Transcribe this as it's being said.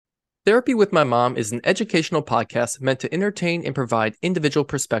Therapy with My Mom is an educational podcast meant to entertain and provide individual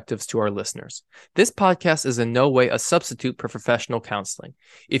perspectives to our listeners. This podcast is in no way a substitute for professional counseling.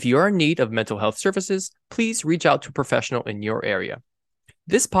 If you are in need of mental health services, please reach out to a professional in your area.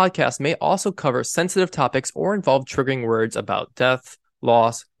 This podcast may also cover sensitive topics or involve triggering words about death,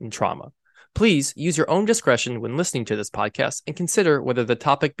 loss, and trauma. Please use your own discretion when listening to this podcast and consider whether the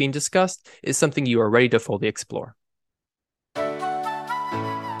topic being discussed is something you are ready to fully explore.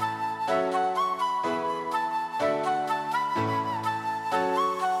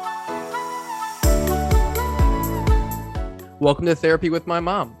 Welcome to Therapy with My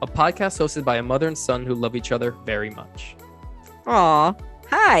Mom, a podcast hosted by a mother and son who love each other very much. Aw.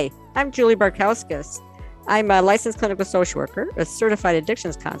 Hi, I'm Julie Barkowskis. I'm a licensed clinical social worker, a certified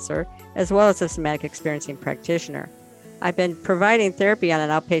addictions counselor, as well as a somatic experiencing practitioner. I've been providing therapy on an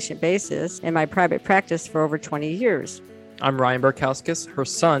outpatient basis in my private practice for over 20 years. I'm Ryan Barkowskis, her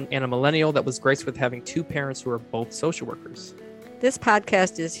son, and a millennial that was graced with having two parents who are both social workers. This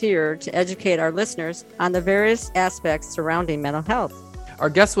podcast is here to educate our listeners on the various aspects surrounding mental health. Our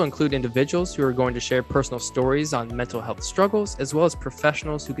guests will include individuals who are going to share personal stories on mental health struggles, as well as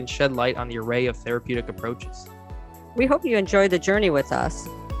professionals who can shed light on the array of therapeutic approaches. We hope you enjoy the journey with us.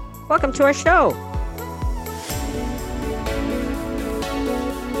 Welcome to our show.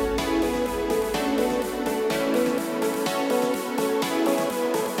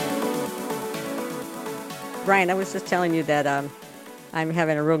 Ryan, I was just telling you that I'm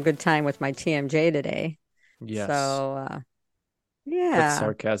having a real good time with my TMJ today. Yes. So, yeah. That's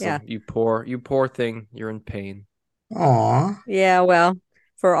sarcasm. Yeah. You poor thing. You're in pain. Aw. Yeah, well,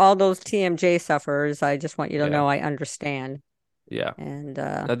 for all those TMJ sufferers, I just want you to Yeah. know I understand. Yeah. And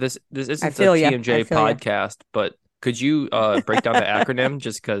Now, this isn't a feel ya. TMJ I feel ya. podcast, but could you break down the acronym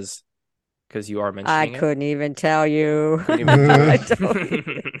just because you are I mentioning it? couldn't even tell you. Couldn't even do I it.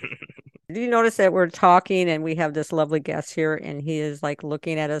 don't- Do you notice that we're talking and we have this lovely guest here and he is like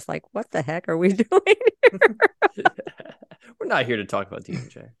looking at us like, what the heck are we doing? We're not here to talk about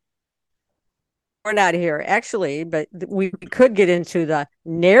TMJ. We're not here actually, but we could get into the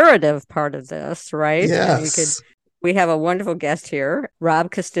narrative part of this, right? And Yes. we have a wonderful guest here,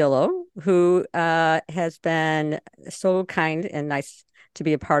 Rob Castillo, who has been so kind and nice to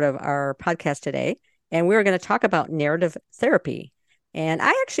be a part of our podcast today. And we're going to talk about narrative therapy. And I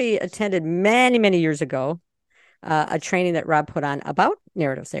actually attended many, many years ago a training that Rob put on about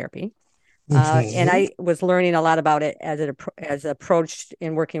narrative therapy. And I was learning a lot about it as approached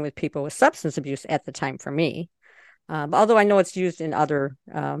in working with people with substance abuse at the time for me. Although I know it's used in other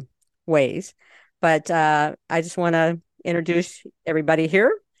ways. But I just want to introduce everybody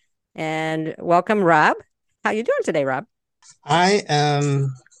here and welcome Rob. How you doing today, Rob? I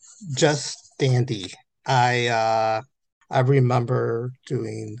am just dandy. I remember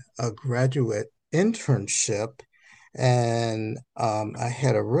doing a graduate internship, and I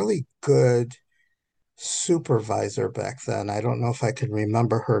had a really good supervisor back then. I don't know if I can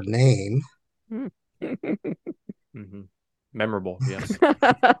remember her name. Mm-hmm. Memorable, yes.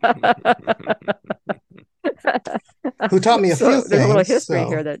 Who taught me a few There's a little things, history so-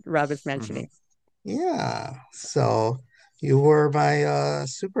 here that Rob is mentioning. Yeah. So you were my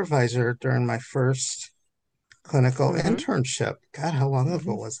supervisor during my first clinical Mhm. internship. God, how long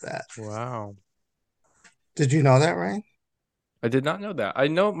ago Mhm. was that? Wow. Did you know that, Ryan? I did not know that. I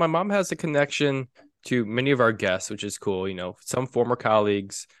know my mom has a connection to many of our guests, which is cool. You know, some former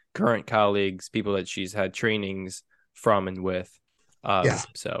colleagues, current colleagues, people that she's had trainings from and with. Yeah.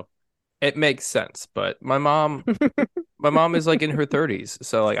 So it makes sense. But my mom is like in her 30s,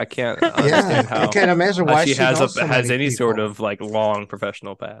 so like I can't understand I how can't imagine why she has knows so has many any sort people. of like long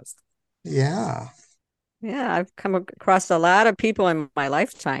professional past. Yeah. Yeah, I've come across a lot of people in my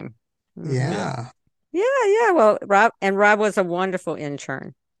lifetime. Mhm. Yeah. Yeah. Well, Rob was a wonderful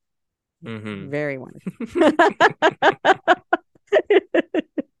intern. Mm-hmm. Very wonderful.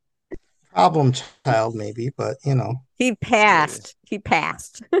 Problem child, maybe, but He passed.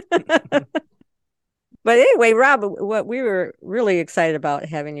 But anyway, Rob, what we were really excited about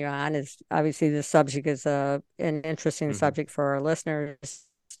having you on is obviously the subject is an interesting Mhm. subject for our listeners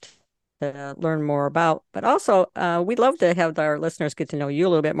to learn more about. But also, we'd love to have our listeners get to know you a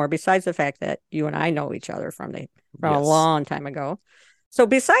little bit more, besides the fact that you and I know each other from a Yes. long time ago. So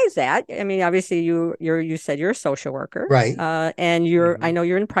besides that, I mean, obviously you said you're a social worker, Right. and Mhm. I know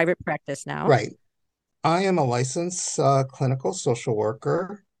you're in private practice now. Right. I am a licensed clinical social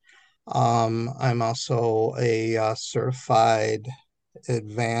worker. I'm also a certified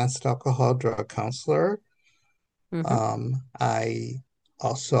advanced alcohol drug counselor. Mhm. I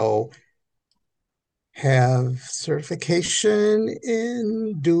also have certification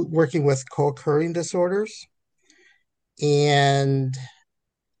in working with co-occurring disorders, and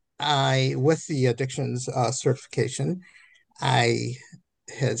with the addictions certification, I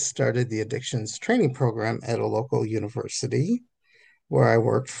had started the addictions training program at a local university where I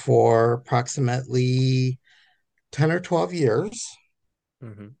worked for approximately 10 or 12 years.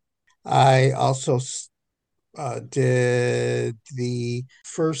 Mm-hmm. I also did the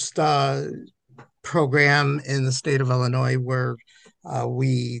first program in the state of Illinois where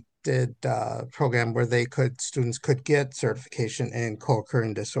we did a program where students could get certification in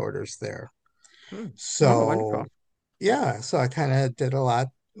co-occurring disorders there. Mm. Oh, wonderful. So yeah, so I kind of did a lot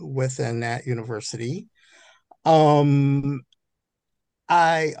within that university. Um,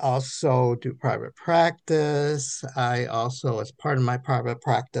 I also do private practice. I also, as part of my private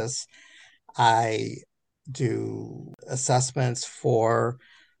practice, I do assessments for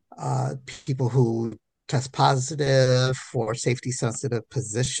people who test positive for safety sensitive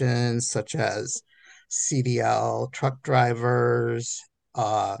positions such as CDL, truck drivers,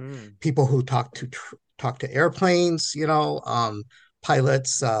 Mm. people who talk to airplanes,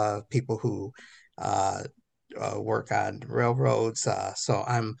 pilots, people who uh, work on railroads. So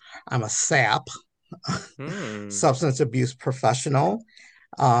I'm a SAP, Mm. substance abuse professional.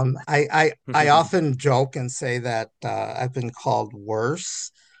 I often joke and say that I've been called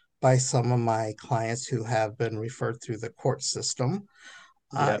worse by some of my clients who have been referred through the court system.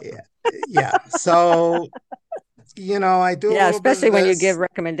 Uh, Yep. yeah, so I do a Yeah, little bit especially of when you give this.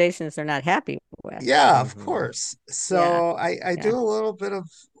 recommendations they're not happy with. Yeah, of Mm-hmm. course. Yeah, So I yeah. do a little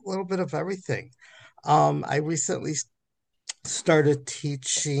bit of everything. I recently started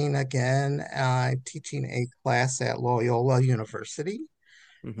teaching again. I'm teaching a class at Loyola University,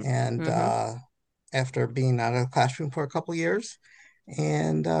 Mm-hmm. and Mm-hmm. after being out of the classroom for a couple years,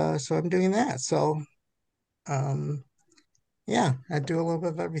 and so I'm doing that. So um, yeah, I do a little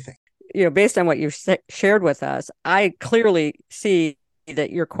bit of everything. Based on what you've shared with us, I clearly see that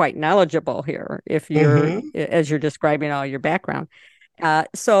you're quite knowledgeable here if you're Mm-hmm. as you're describing all your background.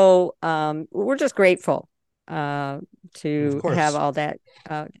 So we're just grateful uh, Of to have course.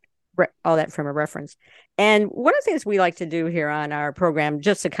 uh, all that from a reference. And one of the things we like to do here on our program,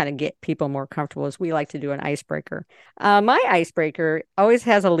 just to kind of get people more comfortable, is we like to do an icebreaker. My icebreaker always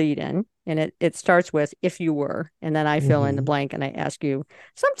has a lead in, and it starts with "if you were," and then I fill in the Mm-hmm. blank and I ask you.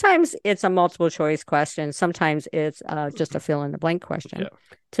 Sometimes it's a multiple choice question. Sometimes it's just a fill in the blank question. Yeah.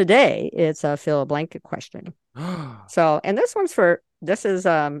 Today, it's a fill a blank question. So, and this is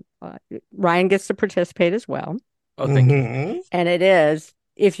Ryan gets to participate as well. Oh, thank you. Mm-hmm. And it is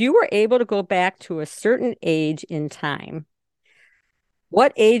if you were able to go back to a certain age in time,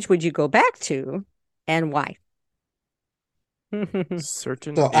 what age would you go back to and why?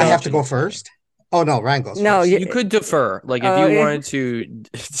 Certain So I So, have age to and go time. first. Oh no, Ryan goes no, first. You could defer, like if uh, you wanted to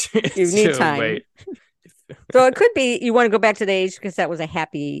you need to time. wait. So it could be you want to go back to the age because that was a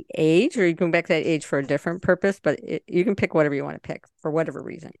happy age, or you can go back to that age for a different purpose, but you can pick whatever you want to pick for whatever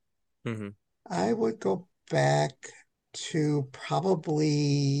reason. Mm-hmm. I would go back to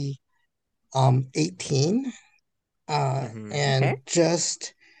probably 18 Mm-hmm. Okay. and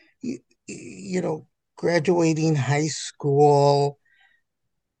just you, you know graduating high school,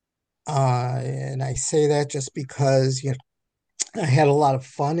 and I say that just because I had a lot of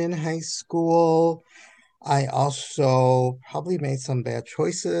fun in high school. I also probably made some bad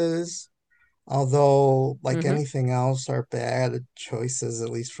choices, although like Mm-hmm. anything else, our bad choices, at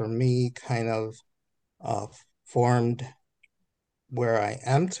least for me, kind of uh, formed where I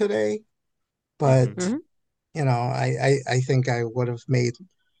am today. Mm-hmm. But Mm-hmm. I think I would have made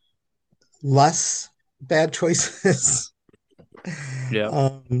less bad choices. Yep.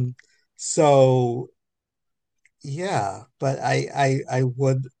 um, so yeah, but I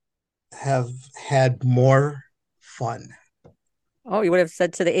would have had more fun. Oh, you would have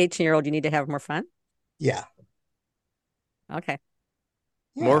said to the 18-year-old, you need to have more fun. Yeah, Okay.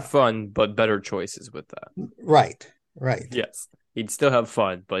 More yeah, fun, but better choices with that. right, right. Yes. He'd still have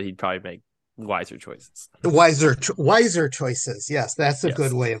fun, but he'd probably make wiser choices. Wiser choices. Yes, that's a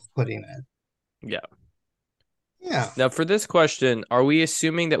good Yes. way of putting it. Yeah. Yeah. Now, for this question, are we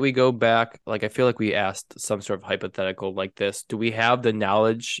assuming that we go back? Like, I feel like we asked some sort of hypothetical like this. Do we have the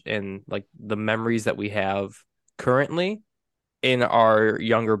knowledge and like the memories that we have currently in our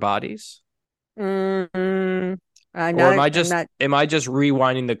younger bodies? Mm, Or am I I'm just not. am I just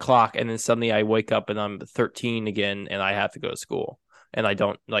rewinding the clock and then suddenly I wake up and I'm 13 again and I have to go to school and I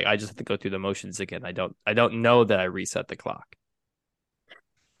don't like I just have to go through the motions again. I don't know that I reset the clock.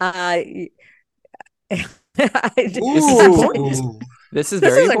 Uh, This is I'm sorry. important. Ooh. This is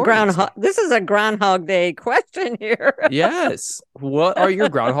very important. This is a Groundhog Day question here. Yes. What are your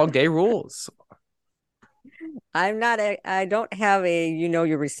Groundhog Day rules? I don't have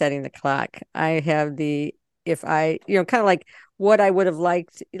you're resetting the clock. I have if I, kind of like what I would have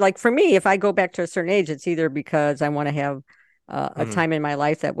liked. Like for me, if I go back to a certain age, it's either because I want to have a time in my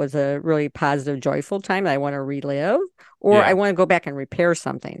life that was a really positive, joyful time that I want to relive, or I want to go back and repair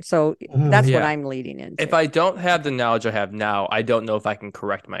something. So that's what I'm leading into. If I don't have the knowledge I have now, I don't know if I can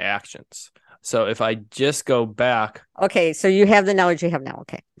correct my actions. So if I just go back. Okay, so you have the knowledge you have now.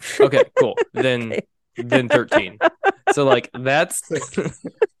 Okay. Okay, cool. Then 13. So like that's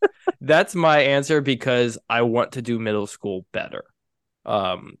that's my answer because I want to do middle school better.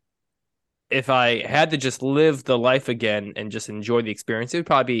 If I had to just live the life again and just enjoy the experience, it would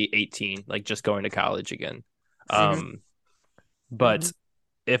probably be 18, like just going to college again. But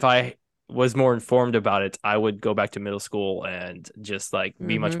if I was more informed about it, I would go back to middle school and just like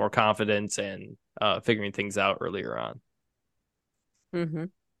be much more confident and figuring things out earlier on.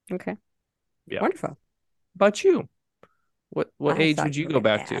 Okay. Yeah. Wonderful. About you? What age would you go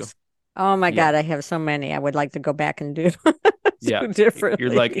back to? Oh my God, I have so many. I would like to go back and do differently.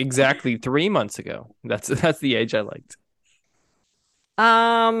 You're like exactly 3 months ago. That's the age I liked.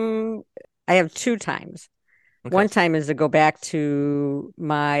 I have 2 times. Okay. One time is to go back to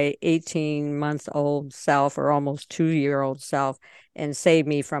my 18-month-old self or almost 2-year-old self and save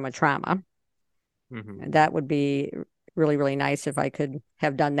me from a trauma. And that would be really, really nice if I could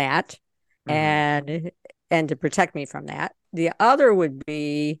have done that and to protect me from that. The other would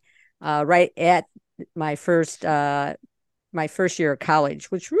be right at my first year of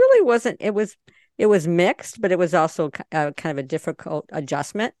college, which really wasn't, it was mixed, but it was also kind of a difficult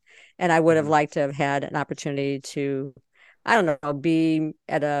adjustment. And I would have liked to have had an opportunity to, I don't know, be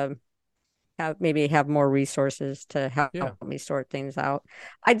at maybe have more resources to help me sort things out.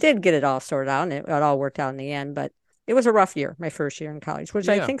 I did get it all sorted out and it all worked out in the end, but it was a rough year, my first year in college, which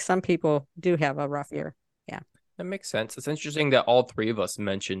I think some people do have a rough year. Yeah. That makes sense. It's interesting that all 3 of us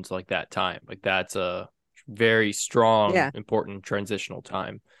mentioned like that time. Like that's a very strong, important transitional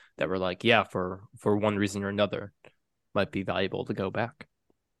time that we're like, for one reason or another, might be valuable to go back.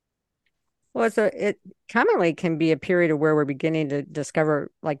 Well, it commonly can be a period of where we're beginning to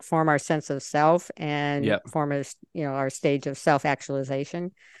discover, like, form our sense of self and form our stage of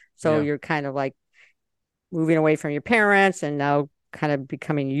self-actualization. So you're kind of like moving away from your parents and now kind of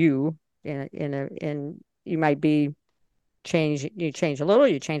becoming you in you might be you change a little,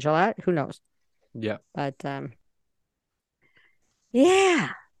 you change a lot, who knows? Yeah. But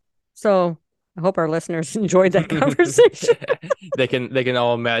so I hope our listeners enjoyed that conversation. They can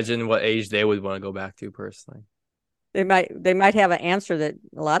all imagine what age they would want to go back to personally. They might have an answer that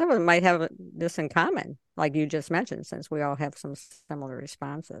a lot of them might have this in common, like you just mentioned, since we all have some similar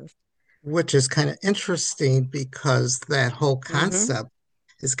responses. Which is kind of interesting because that whole concept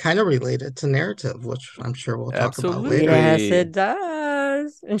is kind of related to narrative, which I'm sure we'll talk about later. Yes, it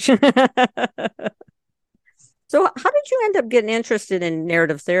does. So how did you end up getting interested in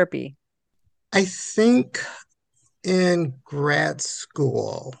narrative therapy? I think in grad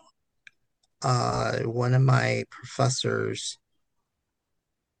school, one of my professors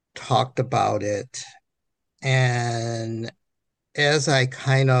talked about it, and as I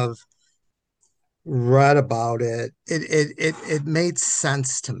kind of read about it, it made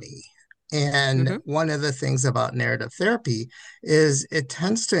sense to me. And one of the things about narrative therapy is it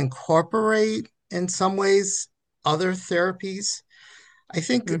tends to incorporate, in some ways, other therapies. I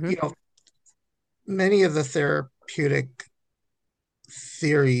think, many of the therapeutic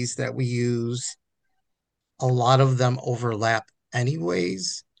theories that we use, a lot of them overlap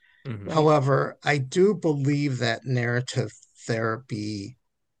anyways. However, I do believe that narrative therapy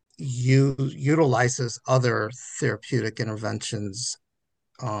utilizes other therapeutic interventions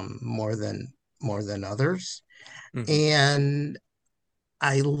more than others. And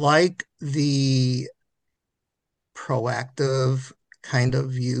I like the proactive kind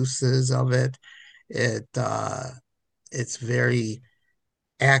of uses of it. It's very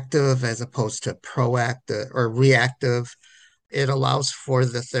active as opposed to proactive or reactive. It allows for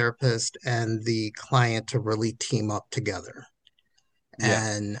the therapist and the client to really team up together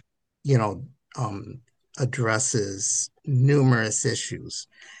and, addresses numerous issues.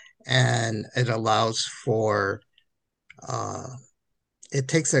 And it allows for, it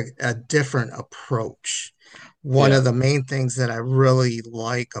takes a different approach. One of the main things that I really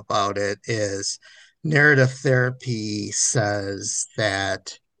like about it is narrative therapy says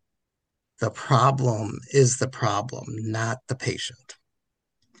that the problem is the problem, not the patient.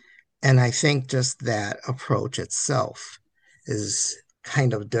 And I think just that approach itself is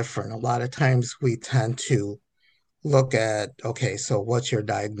kind of different. A lot of times we tend to look at, okay, so what's your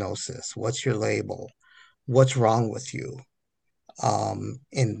diagnosis? What's your label? What's wrong with you?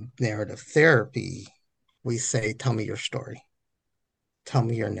 In narrative therapy, we say, tell me your story, tell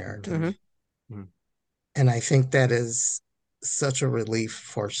me your narrative. Mm-hmm. Mm-hmm. And I think that is such a relief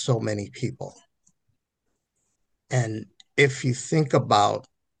for so many people. And if you think about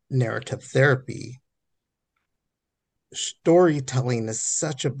narrative therapy, storytelling is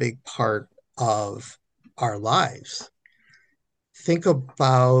such a big part of our lives. Think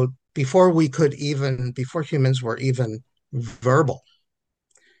about before humans were even verbal.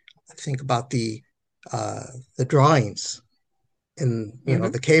 Think about uh, the drawings in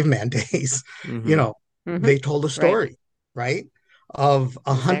Mm-hmm. the caveman days. you Mm-hmm. know Mm-hmm. they told a Right. story, right, of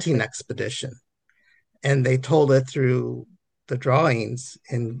a hunting Exactly. expedition, and they told it through the drawings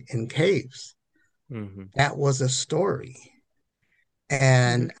in caves. Mm-hmm. That was a story. Mm-hmm.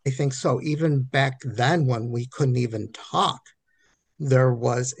 And I think so, even back then when we couldn't even talk, there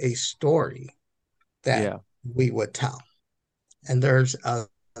was a story that Yeah. we would tell. And there's a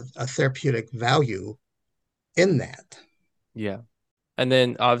therapeutic value in that. Yeah. And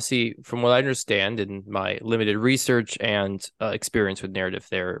then, obviously, from what I understand in my limited research and experience with narrative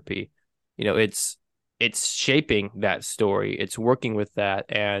therapy, it's shaping that story. It's working with that,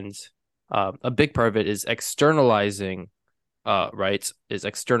 and a big part of it is externalizing. Right, is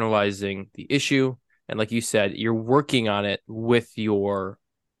externalizing the issue, and like you said, you're working on it with your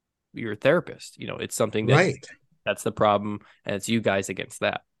therapist. It's something Right. that's the problem, and it's you guys against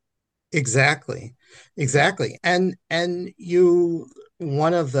that. Exactly. Yeah. Exactly. And you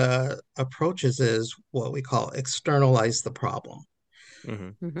one of the approaches is what we call externalize the problem.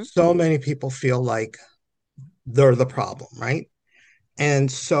 Mm-hmm. Mm-hmm. So many people feel like they're the problem, right? And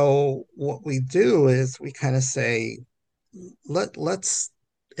so what we do is we kind of say, let's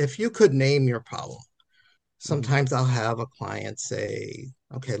if you could name your problem. Mm-hmm. Sometimes I'll have a client say,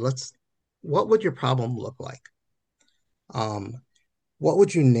 okay, what would your problem look like? Um, what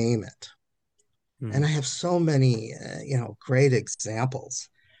would you name it? And Mm-hmm. I have so many, great examples.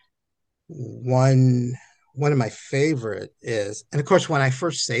 One one of my favorite is, and of course, when I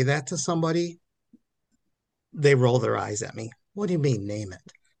first say that to somebody, they roll their eyes at me. What do you mean, name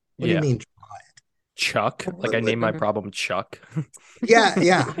it? What do you Yeah. mean? Chuck, like I named my Mm-hmm. problem Chuck. Yeah,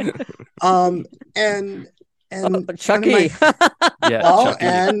 yeah. Um, and Oh, one of my Chucky. Yeah, well, Chucky.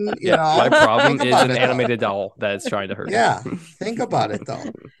 and Yeah, my think problem is about an it though. animated doll that's trying to hurt me. Yeah, think about it though.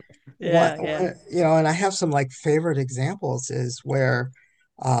 Yeah, yeah. And I have some like favorite examples is where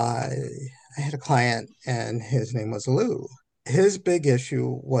I had a client and his name was Lou. His big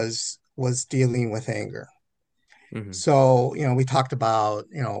issue was dealing with anger. Hmm. So, we talked about,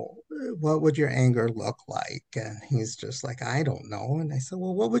 what would your anger look like? And he's just like, I don't know. And I said,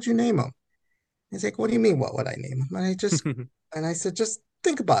 well, what would you name him? He's like, what do you mean, what would I name him? And I said, just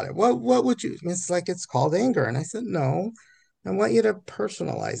think about it. What would you? It's like it's called anger. And I said, no, I want you to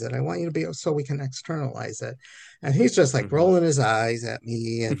personalize it. I want you to be so we can externalize it. And he's just like Hmm. rolling his eyes at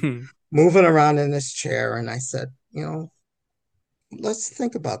me and moving around in his chair. And I said, let's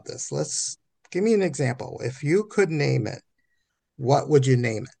think about this. Let's give me an example. If you could name it, what would you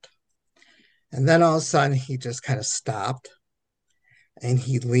name it? And then all of a sudden he just kind of stopped and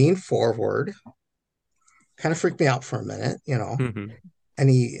he leaned forward, kind of freaked me out for a minute, Hmm. and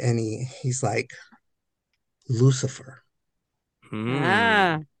he's like, Lucifer. Mm.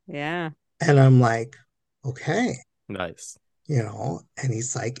 Ah, yeah. And I'm like, okay, Nice. and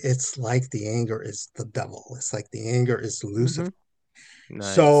he's like, it's like the anger is the devil. It's like the anger is Mm-hmm. Lucifer.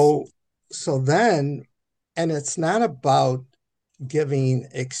 Nice. So then, and it's not about giving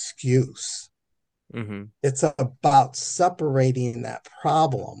excuse. Hmm. It's about separating that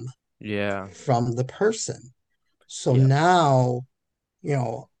problem Yeah. from the person. So Yeah. now, you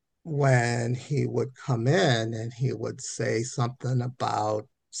know, when he would come in and he would say something about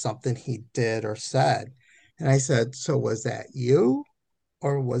something he did or said, and I said, so was that you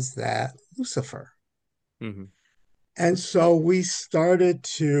or was that Lucifer? Hmm. And so we started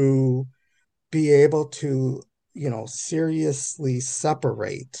to be able to, seriously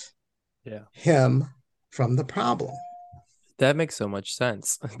separate Yeah. him from the problem. That makes so much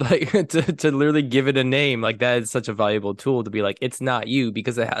sense. Like to literally give it a name, like that is such a valuable tool to be like, it's not you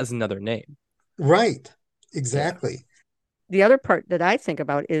because it has another name. Right. Yeah. Exactly. The other part that I think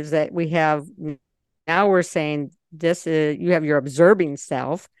about is that now we're saying this is, you have your observing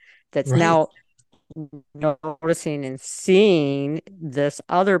self that's Right. now noticing and seeing this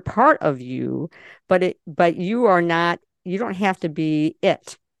other part of you, but you are not, you don't have to be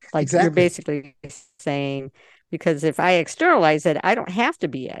it. Like you're Exactly. basically saying, Because if I externalize it, I don't have to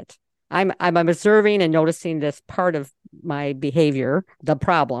be it. I'm observing and noticing this part of my behavior, the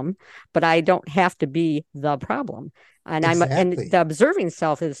problem, but I don't have to be the problem. And Exactly. the observing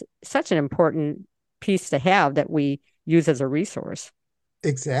self is such an important piece to have that we use as a resource.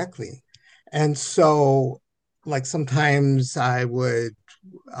 Exactly. And so, like, sometimes I would,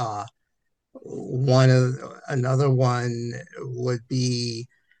 uh, another one would be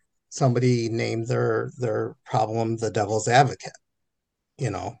somebody named their problem the devil's advocate, you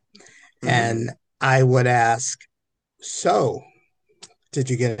know, Mm-hmm. and I would ask, so did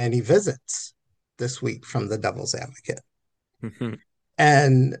you get any visits this week from the devil's advocate? Mm-hmm.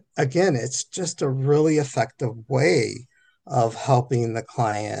 And again, it's just a really effective way of helping the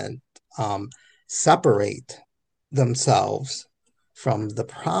client um, separate themselves from the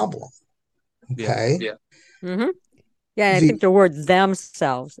problem. Yeah. Okay. Yeah. Mm-hmm. Yeah, and I The think the word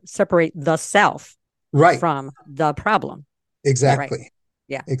themselves separate the self right. from the problem. Yeah, right. Exactly.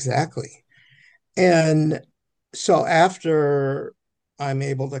 Yeah. Exactly. And so after I'm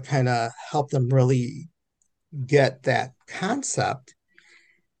able to kind of help them really get that concept,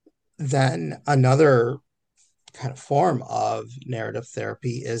 then another kind of form of narrative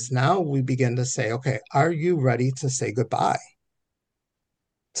therapy is now we begin to say, okay, are you ready to say goodbye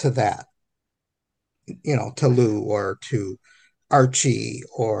to that, to Lou or to Archie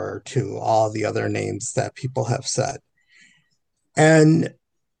or to all the other names that people have said? And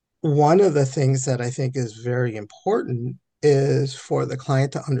one of the things that I think is very important is for the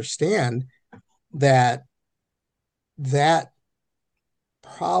client to understand that that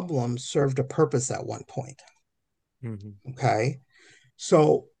problem served a purpose at one point. Mm-hmm. Okay.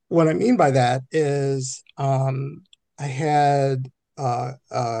 So what I mean by that is I had a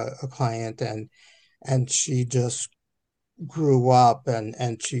client and she just grew up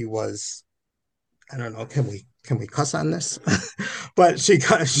and she was, I don't know, can we cuss on this? But she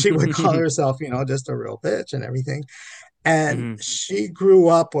would call herself, just a real bitch and everything. And Mm-hmm. she grew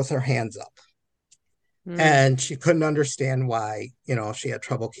up with her hands up Mm, and she couldn't understand why, she had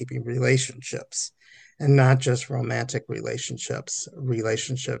trouble keeping relationships and not just romantic relationships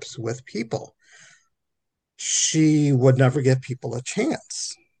with people. She would never give people a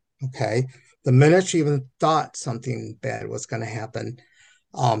chance. Okay. The minute she even thought something bad was going to happen,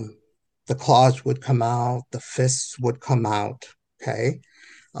 um, the claws would come out, the fists would come out. Okay.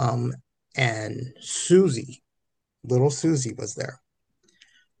 Um, and little Susie was there.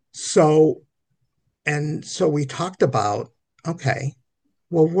 So, and so we talked about, okay,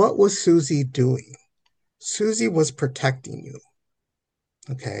 well, what was Susie doing? Susie was protecting you.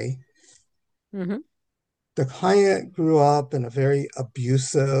 Okay. hmm The client grew up in a very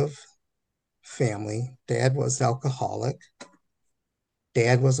abusive family. Dad was alcoholic.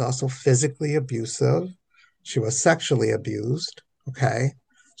 Dad was also physically abusive. She was sexually abused. Okay.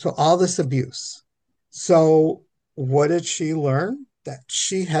 So all this abuse. So what did she learn? That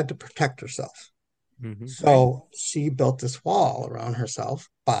she had to protect herself. Mm-hmm. Right. So she built this wall around herself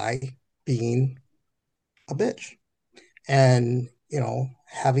by being a bitch and,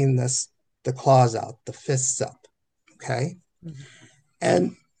 having the claws out, the fists up. Okay. Mhm.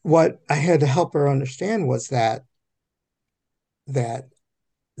 And what I had to help her understand was that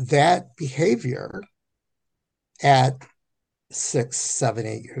that behavior at 6, 7,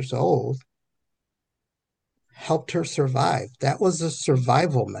 8 years old helped her survive. That was a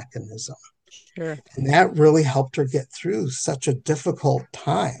survival mechanism. Sure. And that really helped her get through such a difficult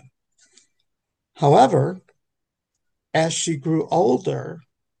time. However, as she grew older,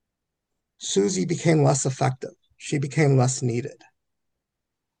 Susie became less effective. She became less needed.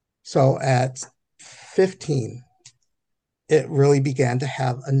 So at 15, it really began to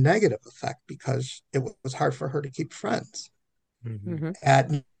have a negative effect because it was hard for her to keep friends. Mm-hmm. hmm At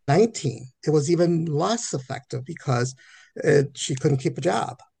 19, it was even less effective because she couldn't keep a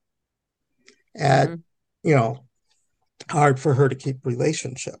job. At, hmm you know, hard for her to keep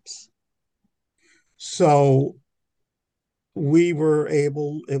relationships. So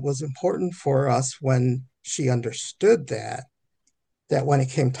it was important for us when she understood that when it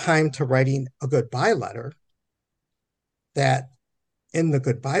came time to writing a goodbye letter, that in the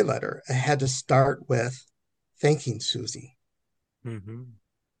goodbye letter, I had to start with thanking Susie, Mm-hmm.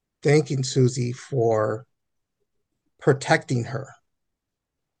 thanking Susie for protecting her.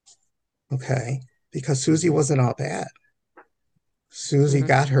 Okay. Because Susie Mm-hmm. wasn't all bad. Susie hmm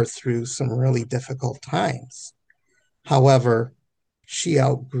got her through some really difficult times. However, she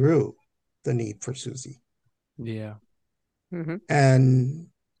outgrew the need for Susie. Yeah. hmm And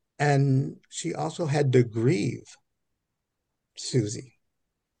she also had to grieve Susie.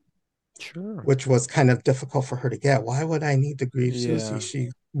 Sure. which was kind of difficult for her to get. Why would I need to grieve Susie? Yeah. She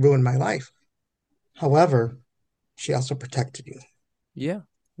ruined my life. However, she also protected you. Yeah.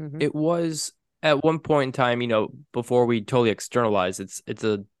 Hmm. It was at one point in time, before we totally externalize, it's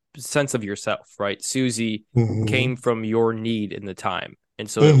a sense of yourself, right? Susie Hmm. came from your need in the time. And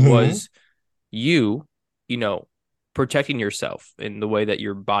so it Hmm. was you, you know, protecting yourself in the way that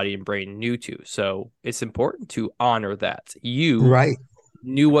your body and brain knew to. So it's important to honor that. You Right,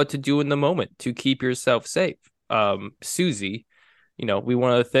 knew what to do in the moment to keep yourself safe. Susie, we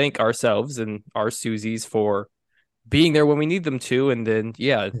want to thank ourselves and our Susies for being there when we need them to. And then,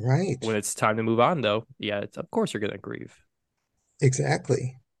 yeah, right. when it's time to move on, though, yeah, of course you're going to grieve.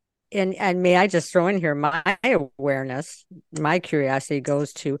 Exactly. And may I just throw in here my awareness, my curiosity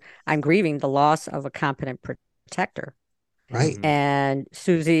goes to I'm grieving the loss of a competent protector. Right, Mm-hmm. And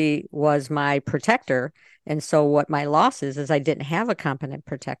Susie was my protector. And so what my loss is I didn't have a competent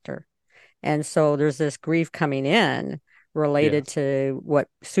protector. And so there's this grief coming in Yeah. related to what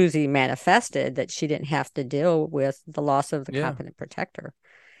Susie manifested that she didn't have to deal with the loss of the Yeah. competent protector.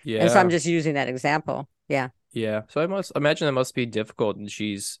 And so I'm Yeah. just using that example. Yeah. Yeah. So I must imagine that must be difficult. And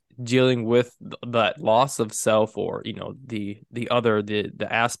she's dealing with that loss of self or, the other, the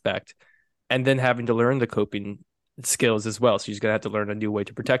aspect, and then having to learn the coping skills as well. So she's going to have to learn a new way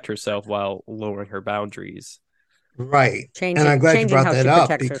to protect herself while lowering her boundaries. right. And Changing I'm glad you changing brought how that she up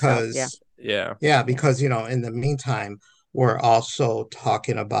protects herself. Yeah. because, Yeah. yeah, Yeah. because, in the meantime, we're also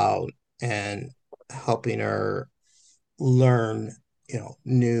talking about and helping her learn,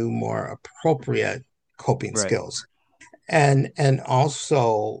 new, more appropriate coping Right. skills and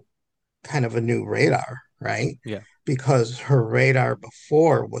also kind of a new radar, right? Yeah. Because her radar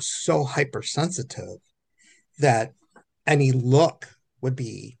before was so hypersensitive that any look would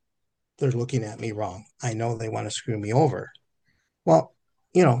be, they're looking at me wrong. I know they want to screw me over. Well,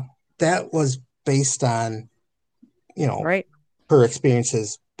 you know, that was based on, you know, Right. her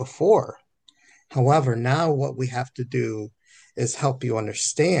experiences before. However, now what we have to do is help you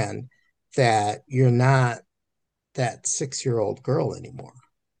understand that you're not that 6-year old girl anymore.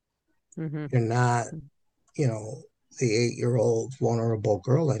 Mm-hmm. You're not, you know, the 8-year old vulnerable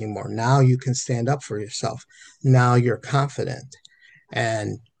girl anymore. Now you can stand up for yourself. Now you're confident.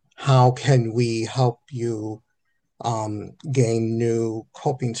 And how can we help you gain new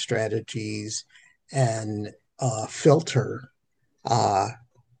coping strategies and filter, uh,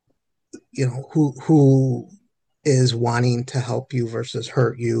 who is wanting to help you versus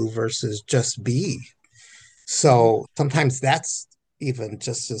hurt you versus just be. Mm-hmm. So sometimes that's even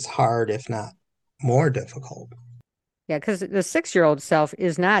just as hard, if not more difficult. Yeah, because the 6-year-old self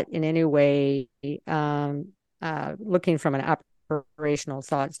is not in any way looking from an operational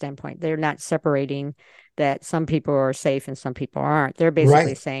thought standpoint. They're not separating that some people are safe and some people aren't. They're basically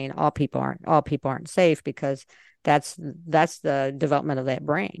Right, saying all people aren't safe because that's the development of that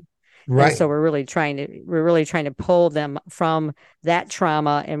brain. And right, so we're really trying to pull them from that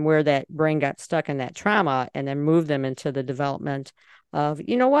trauma and where that brain got stuck in that trauma and then move them into the development of,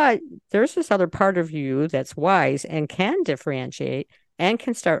 you know what, there's this other part of you that's wise and can differentiate and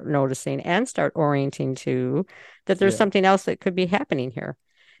can start noticing and start orienting to that there's Yeah. something else that could be happening here.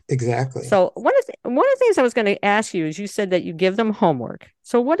 exactly. So one of the things I was going to ask you is you said that you give them homework.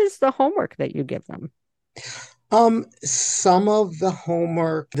 So what is the homework that you give them? Some of the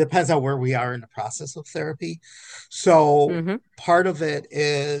homework depends on where we are in the process of therapy. So Mm-hmm. part of it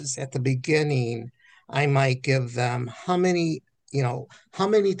is at the beginning, I might give them how many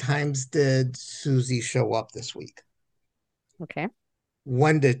times did Susie show up this week? Okay.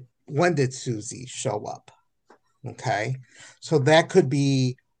 When did Susie show up? Okay. So that could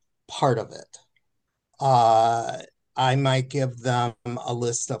be part of it. Uh I might give them a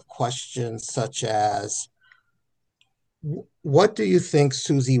list of questions such as, what do you think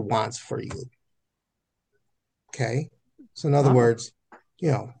Susie wants for you? Okay. So, in other Oh. words,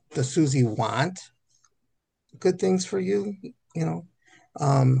 does Susie want good things for you? You know,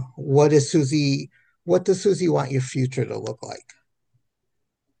 what does Susie want your future to look like?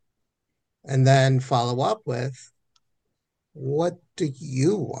 And then follow up with, what do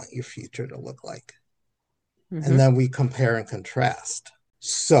you want your future to look like? And Mm-hmm. then we compare and contrast.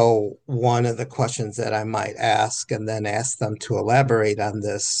 So, one of the questions that I might ask and then ask them to elaborate on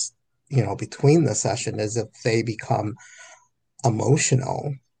this, between the session is if they become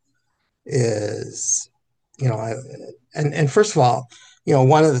emotional is, you know, I, and first of all,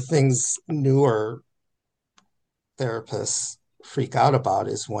 one of the things newer therapists freak out about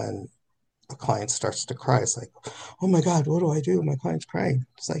is when a client starts to cry. It's like, oh my God, what do I do? My client's crying.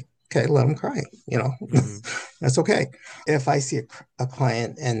 It's like, okay, let them cry, Mm-hmm. That's okay. If I see a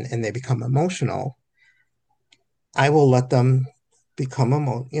client and they become emotional, I will let them become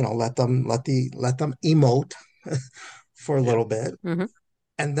let them emote for a Yeah. little bit. Hmm.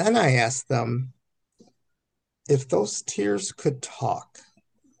 And then I ask them if those tears could talk,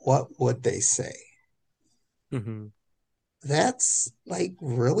 what would they say? Mm-hmm. That's like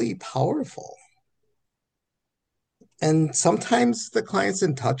really powerful. And sometimes the client's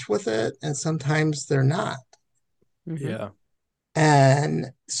in touch with it, and sometimes they're not. Hmm. Yeah.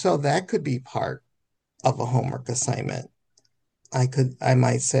 And so that could be part of a homework assignment. I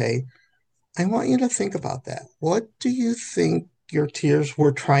might say, I want you to think about that. What do you think your tears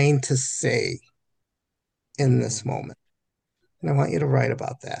were trying to say in this Mm-hmm. moment? And I want you to write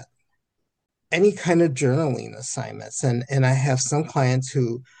about that. Any kind of journaling assignments. And I have some clients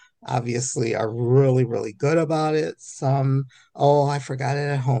who obviously are really, really good about it. Some, oh, I forgot it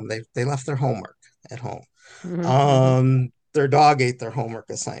at home. They left their homework at home. Hmm. Hmm. Their dog ate their homework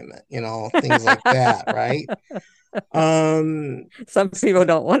assignment, things like that, right? Um, Some people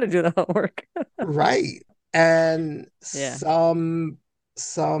don't want to do the homework. right. And Yeah.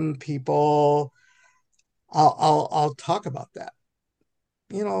 some people I'll talk about that.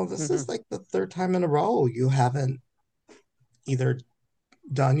 This Hmm. is like the third time in a row you haven't either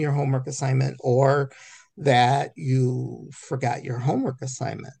done your homework assignment or that you forgot your homework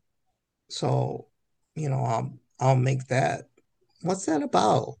assignment. So, I'll make that. What's that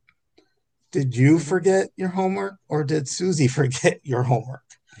about? Did you Hmm. forget your homework or did Susie forget your homework?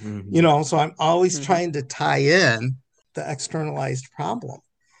 Mm-hmm. So I'm always Hmm. trying to tie in the externalized problem.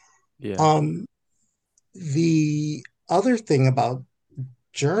 Yeah. Um, the other thing about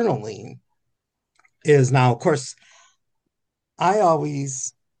journaling is now, of course, I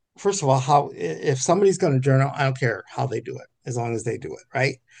always, first of all, how if somebody's going to journal, I don't care how they do it, as long as they do it,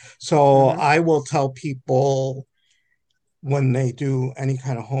 right? So Hmm. I will tell people when they do any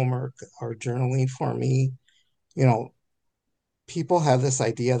kind of homework or journaling for me, you know, people have this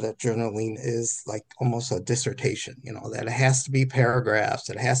idea that journaling is like almost a dissertation, that it has to be paragraphs,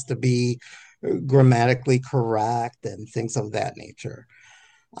 it has to be grammatically correct and things of that nature.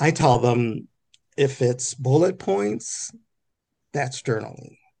 I tell them if it's bullet points, that's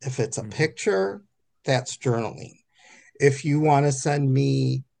journaling. If it's a Mm-hmm. picture, that's journaling. If you want to send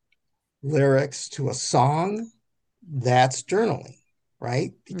me lyrics to a song, that's journaling,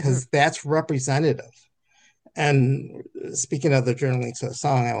 right? Hmm. Because that's representative. And speaking of the journaling to a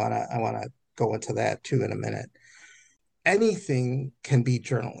song, I want to go into that too in a minute. Anything can be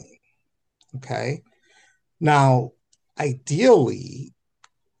journaling, okay? Now, ideally,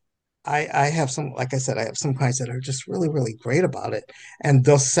 I have some, like I said, I have some clients that are just really, really great about it. And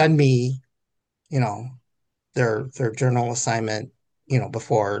they'll send me, you know, their journal assignment,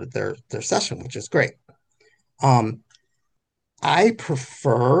 before their session, which is great. Um, I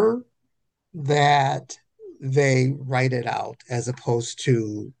prefer that they write it out as opposed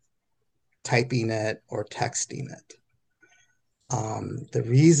to typing it or texting it. The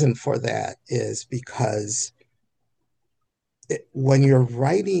reason for that is because when you're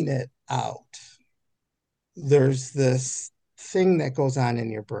writing it out, there's this thing that goes on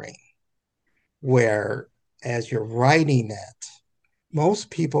in your brain where, as you're writing it, most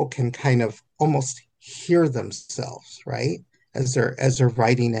people can kind of almost hear themselves, right? As they're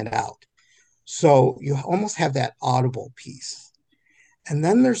writing it out. So you almost have that audible piece. And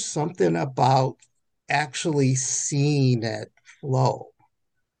then there's something about actually seeing it flow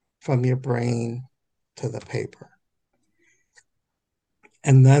from your brain to the paper.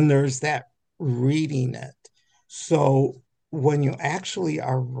 And then there's that reading it. So when you actually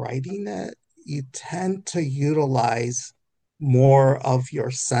are writing it, you tend to utilize more of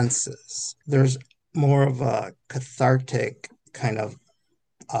your senses. There's more of a cathartic kind of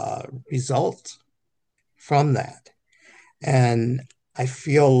result from that. And I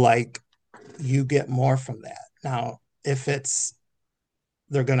feel like you get more from that. Now, if it's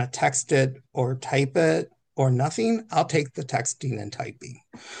they're going to text it or type it or nothing, I'll take the texting and typing.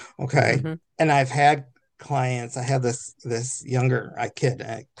 Okay. Hmm. And I've had clients, I have this younger kid,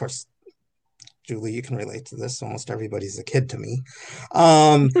 of course, Julie, you can relate to this. Almost everybody's a kid to me.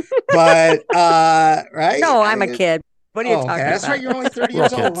 Um, but right? No, I'm a kid. What are you Oh, okay. talking That's right. about? You're only 30 We're all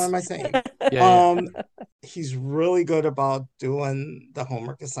years old. What kids. am I saying? Yeah. Yeah. Um, he's really good about doing the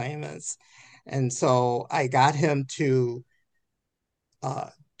homework assignments. And so I got him to uh,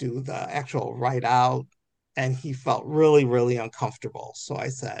 do the actual write out, and he felt really, really uncomfortable. So I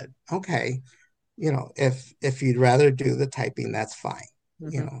said, okay, if you'd rather do the typing, that's fine.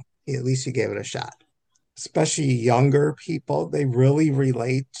 Hmm. At least you gave it a shot. Especially younger people, they really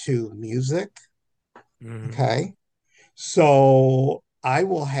relate to music Mm-hmm. Okay. So I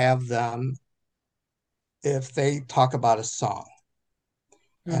will have them, if they talk about a song,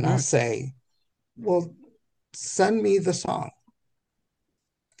 and I'll Mm-hmm. say, well, send me the song,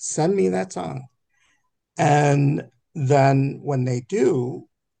 send me that song. And then when they do,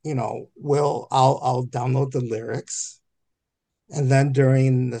 I'll download the lyrics. And then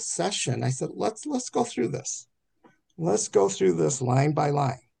during the session, I said, let's go through this. Let's go through this line by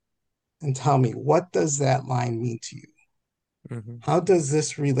line and tell me, what does that line mean to you? Mm-hmm. How does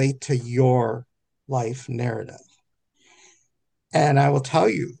this relate to your life narrative? And I will tell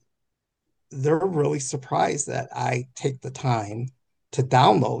you, they're really surprised that I take the time to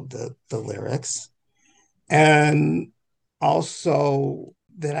download the lyrics, and also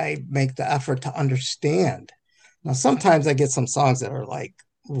that I make the effort to understand. Now, sometimes I get some songs that are like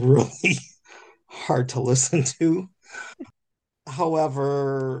really hard to listen to.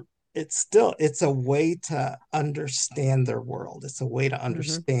 However, it's a way to understand their world. It's a way to Mm-hmm.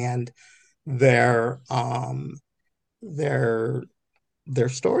 understand their their their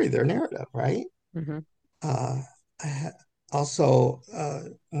story, their narrative, right? Mm-hmm. Uh, also,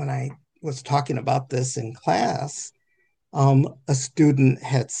 when I was talking about this in class, a student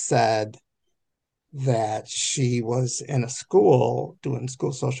had said that she was in a school doing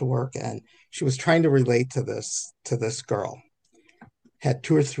school social work, and she was trying to relate to this girl. Had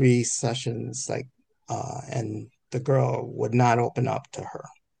two or three sessions, and the girl would not open up to her.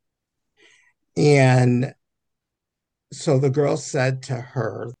 And so the girl said to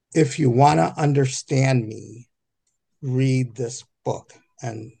her, "If you want to understand me, read this book,"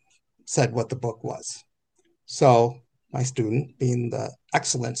 and said what the book was. So my student, being the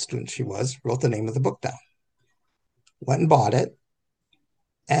excellent student she was, wrote the name of the book down, went and bought it,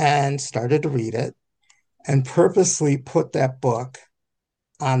 and started to read it, and purposely put that book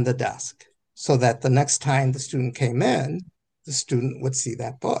on the desk so that the next time the student came in, the student would see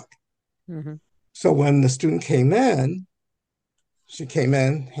that book. Mm-hmm. So when the student came in, she came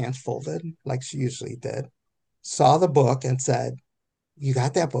in, hands folded, like she usually did, saw the book and said, "You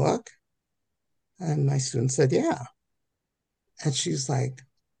got that book?" And my student said, "Yeah." And she's like,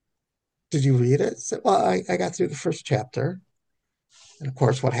 "Did you read it?" I said, "Well, I got through the first chapter." And of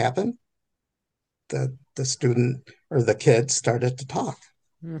course, what happened? The student or the kid started to talk.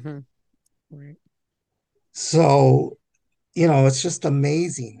 Mm-hmm. Right. So, it's just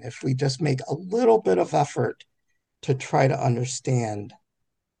amazing if we just make a little bit of effort to try to understand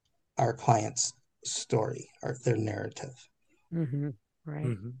our client's story or their narrative. Mm-hmm. Right.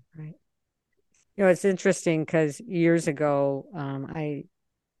 Mm-hmm. Right. It's interesting because years ago, I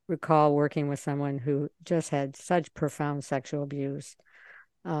recall working with someone who just had such profound sexual abuse,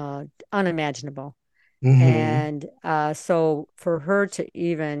 uh, unimaginable. Mm-hmm. And so for her to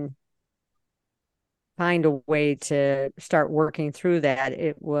even find a way to start working through that,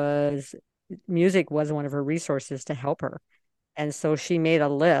 music was one of her resources to help her. And so she made a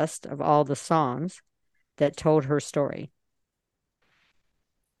list of all the songs that told her story.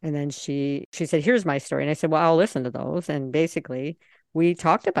 And then she said, "Here's my story." And I said, "Well, I'll listen to those." And basically, we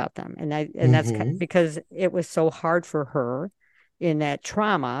talked about them. And that's Mm-hmm. because it was so hard for her in that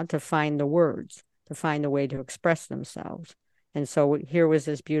trauma to find the words, to find the way to express themselves. And so here was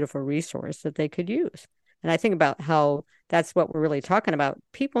this beautiful resource that they could use. And I think about how that's what we're really talking about.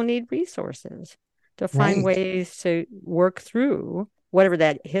 People need resources to find Right, ways to work through whatever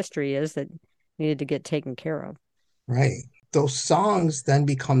that history is that needed to get taken care of. right. Those songs then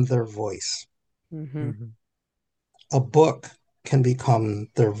become their voice. Mm-hmm. Mm-hmm. A book can become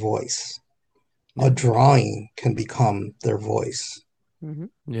their voice. A Yeah. drawing can become their voice. Mm-hmm.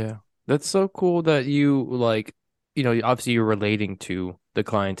 Yeah. That's so cool that you like, obviously you're relating to the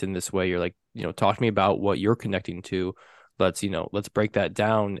client in this way. You're like, talk to me about what you're connecting to. Let's break that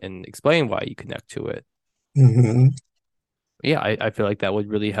down and explain why you connect to it. Mm-hmm. Yeah, I feel like that would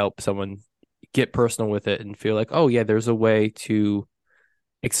really help someone get personal with it and feel like, oh yeah, there's a way to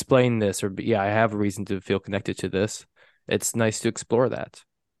explain this, or yeah, I have a reason to feel connected to this. It's nice to explore that.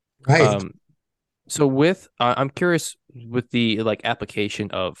 Right, Um, so I'm curious with the like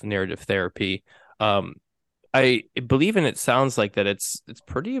application of narrative therapy. Um, I believe in it sounds like that it's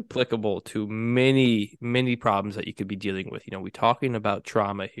pretty applicable to many problems that you could be dealing with. We're talking about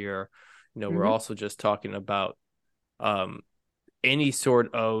trauma here. We're Mm-hmm. also just talking about um any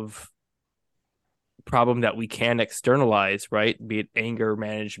sort of problem that we can externalize, right? Be it anger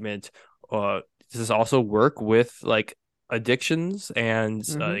management. Does this also work with like addictions and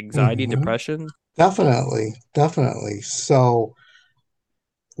Mm-hmm. anxiety and mm-hmm. depression? Definitely, definitely. So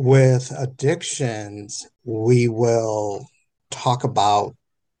with addictions, we will talk about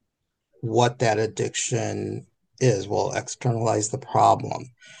what that addiction is. We'll externalize the problem.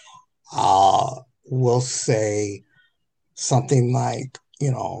 We'll say something like,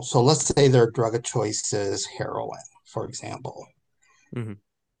 so let's say their drug of choice is heroin, for example. Mm-hmm.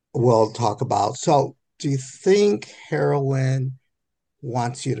 We'll talk about, so do you think heroin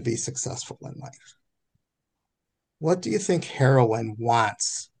wants you to be successful in life? What do you think heroin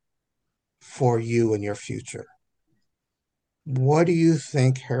wants for you in your future? What do you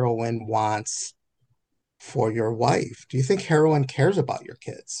think heroin wants for your wife? Do you think heroin cares about your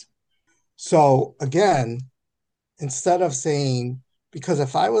kids? So again, instead of saying, because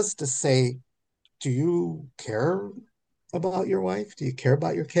if I was to say, do you care about your wife? Do you care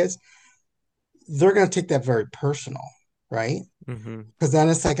about your kids? They're going to take that very personal, right? Mm-hmm. Because then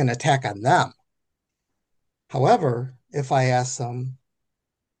it's like an attack on them. However, if I ask them,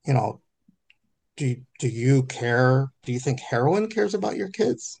 you know, do you care? Do you think heroin cares about your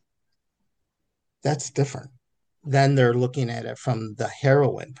kids? That's different. Then they're looking at it from the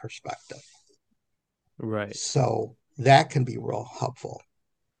heroin perspective. Right. So that can be real helpful.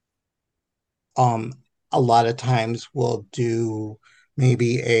 Um, a lot of times we'll do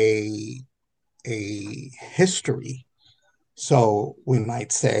maybe a history. So we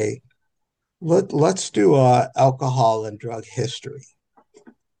might say, let's do a alcohol and drug history.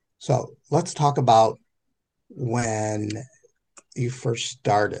 So let's talk about when you first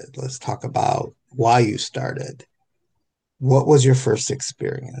started. Let's talk about why you started. What was your first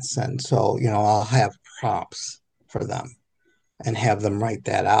experience? And so, I'll have prompts for them and have them write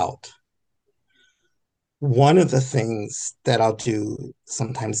that out. One of the things that I'll do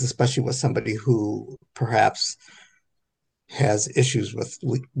sometimes, especially with somebody who perhaps has issues with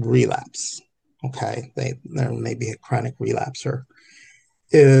relapse, okay, they're maybe a chronic relapser,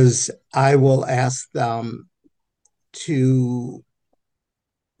 is I will ask them to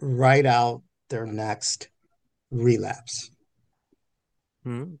write out their next relapse.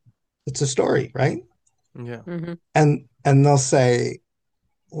 Mm-hmm. It's a story, right? Yeah. Mm-hmm. And they'll say,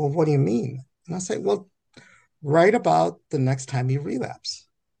 well, what do you mean? And I'll say, well, write about the next time you relapse.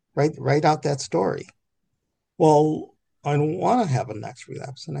 Write out that story. Well, I don't want to have a next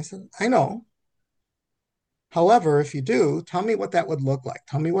relapse. And I said, I know. However, if you do, tell me what that would look like.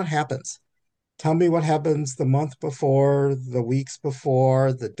 Tell me what happens. Tell me what happens the month before, the weeks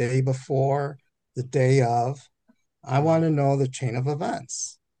before, the day before, the day of. I Mm-hmm. want to know the chain of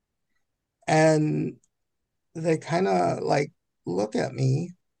events. And they kind of like look at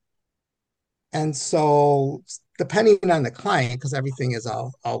me. And so, depending on the client, because everything is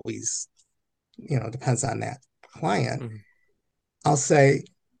always, depends on that client, Mm-hmm. I'll say,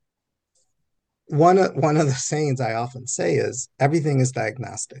 one of the sayings I often say is everything is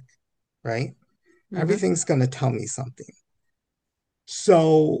diagnostic, right? Mm-hmm. Everything's going to tell me something.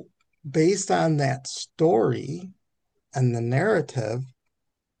 So, based on that story and the narrative,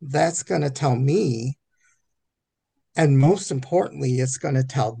 that's going to tell me, and most importantly, it's going to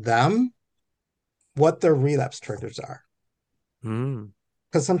tell them what their relapse triggers are, Mm-hmm.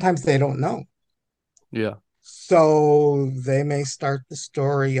 because sometimes they don't know. Yeah. So they may start the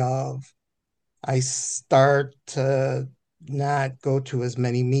story of, I start to not go to as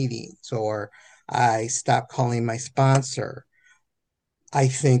many meetings, or I stop calling my sponsor. I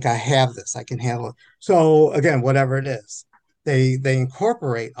think I have this, I can handle it. So again, whatever it is, they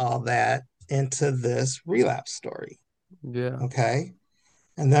incorporate all that into this relapse story. Yeah. Okay.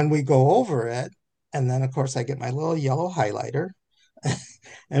 And then we go over it. And then of course I get my little yellow highlighter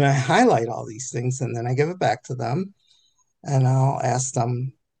and I highlight all these things and then I give it back to them and I'll ask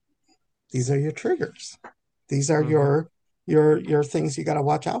them, these are your triggers. These are Mm-hmm. your things you got to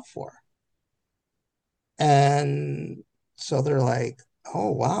watch out for. And so they're like,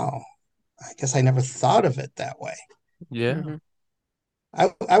 oh wow, I guess I never thought of it that way. Yeah. Mm-hmm.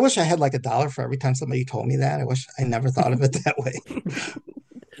 I wish I had like $1 for every time somebody told me that. I wish I never thought of it that way.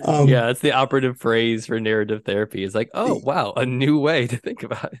 Yeah, Um, that's the operative phrase for narrative therapy. It's like, oh, wow, a new way to think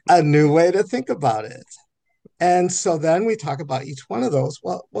about it. a new way to think about it. And so then we talk about each one of those.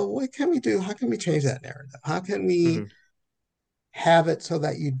 Well, what can we do? How can we change that narrative? How can we Hmm. have it so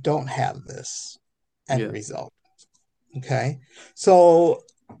that you don't have this end Yeah. result? Okay. So,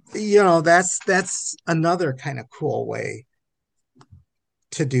 that's another kind of cool way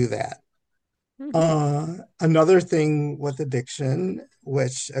to do that. Mm-hmm. Another thing with addiction,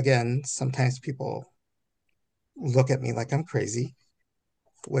 which again, sometimes people look at me like I'm crazy,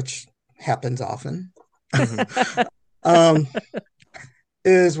 which happens often, Hmm. um,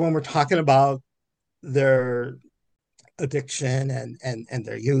 is when we're talking about their addiction and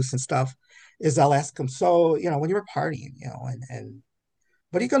their use and stuff, is I'll ask them, so, when you were partying, and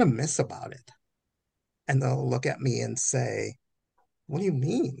what are you going to miss about it? And they'll look at me and say, what do you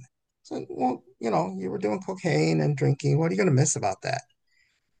mean? So, well, you were doing cocaine and drinking. What are you going to miss about that?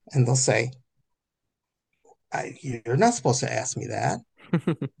 And they'll say, you're not supposed to ask me that.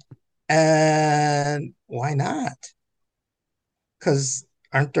 And why not? Because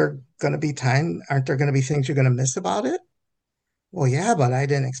aren't there going to be aren't there going to be things you're going to miss about it? Well, yeah, but I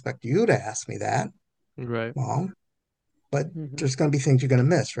didn't expect you to ask me that. Right. Well, but Mm-hmm. there's going to be things you're going to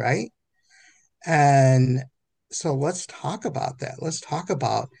miss, right? And so let's talk about that. Let's talk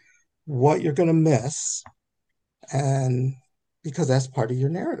about what you're going to miss. And because that's part of your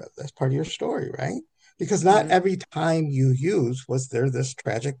narrative, that's part of your story, right? Because not Mm-hmm. every time you use was there this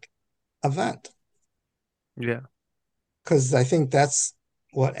tragic event. Yeah. Because I think that's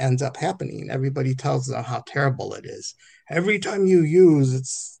what ends up happening. Everybody tells them how terrible it is. Every time you use,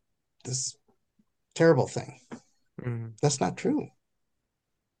 it's this terrible thing. Mhm. That's not true.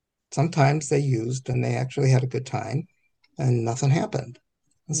 Sometimes they used and they actually had a good time and nothing happened.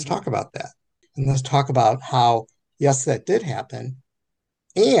 Let's Mm-hmm. talk about that. And let's talk about how, yes, that did happen.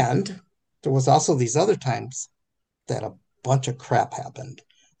 And there was also these other times that a bunch of crap happened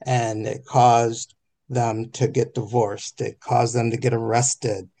and it caused them to get divorced. It caused them to get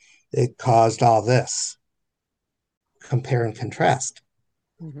arrested. It caused all this. Compare and contrast.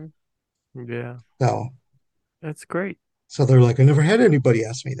 Mm-hmm. Yeah. So, That's great. so they're like, I never had anybody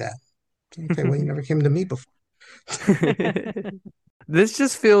ask me that. Okay, well, you never came to me before. This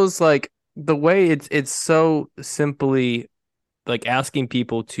just feels like the way it's so simply like asking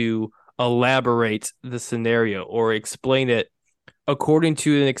people to elaborate the scenario or explain it according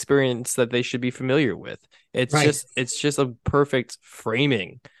to an experience that they should be familiar with. Right. It's just a perfect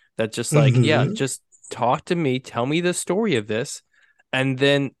framing that just like, yeah, Mm-hmm. just talk to me, tell me the story of this, and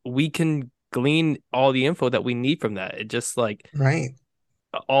then we can glean all the info that we need from that. It just like Right.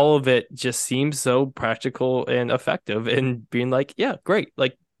 all of it just seems so practical and effective and being like, yeah, great.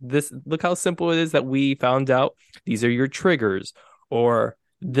 Like this, look how simple it is that we found out these are your triggers, or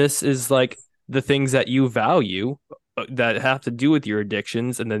this is like the things that you value that have to do with your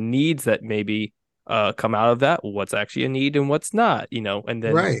addictions and the needs that maybe come out of that, what's actually a need and what's not, and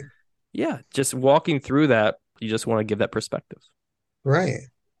then, Right. yeah, just walking through that, you just want to give that perspective. Right.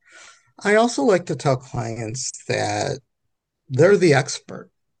 I also like to tell clients that they're the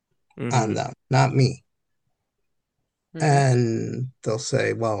expert on Hmm. them, not me. Mm-hmm. And they'll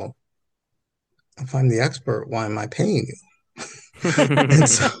say, well, if I'm the expert, why am I paying you? And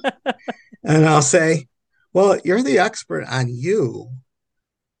so, and I'll say, well, you're the expert on you.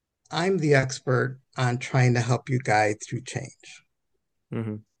 I'm the expert on trying to help you guide through change.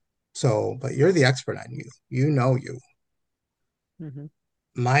 Hmm. So, but you're the expert on you. You know you. Mm-hmm.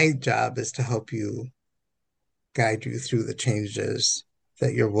 My job is to help you guide you through the changes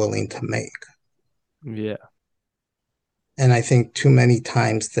that you're willing to make. Yeah. And I think too many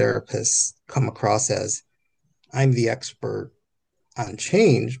times therapists come across as I'm the expert on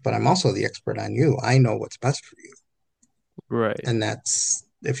change, but I'm also the expert on you. I know what's best for you. Right. And that's,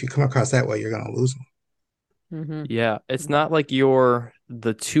 if you come across that way, you're going to lose them. Mm-hmm. Yeah, it's Mm-hmm. not like you're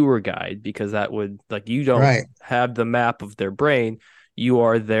the tour guide because that would like you don't Right. have the map of their brain. You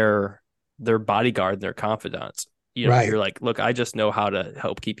are their bodyguard and their confidant. You're Right. like, look, I just know how to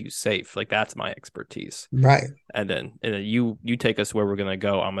help keep you safe. Like that's my expertise. Right. And then you take us where we're gonna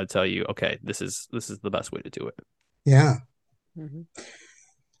go. I'm gonna tell you, okay, this is the best way to do it. Yeah. Mm-hmm.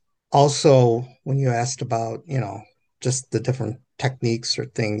 Also, when you asked about, just the different techniques or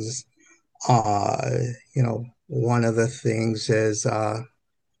things, uh, one of the things is, I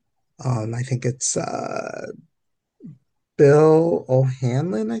think it's Bill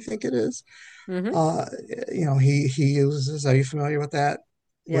O'Hanlon, I think it is. Mm-hmm. Uh, he uses, are you familiar with that?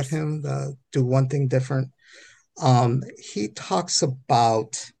 With Yes. him, the do one thing different. He talks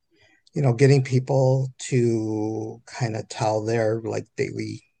about, getting people to kind of tell their like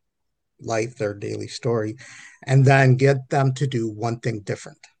daily life, their daily story, and then get them to do one thing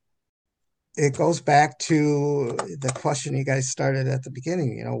different. It goes back to the question you guys started at the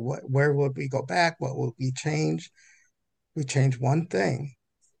beginning, where would we go back? What would we change? We change one thing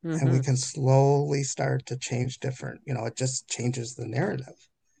and we Mm-hmm. can slowly start to change different, it just changes the narrative.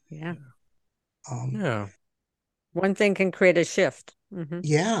 Yeah. Um, Yeah. One thing can create a shift. Mm-hmm.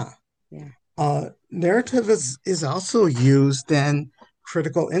 yeah. Yeah. Narrative is also used in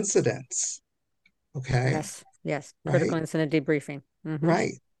critical incidents. Okay. Yes. Yes. Critical Right. incident debriefing. Mm-hmm.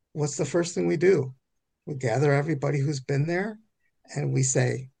 Right. What's the first thing we do? We gather everybody who's been there and we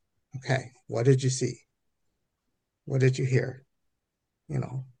say, okay, what did you see? What did you hear? You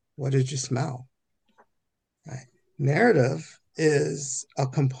know, what did you smell? Right. Narrative is a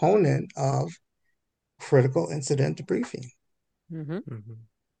component of critical incident debriefing. Mm-hmm. Mm-hmm.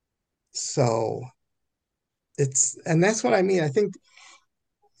 So and that's what I mean. I think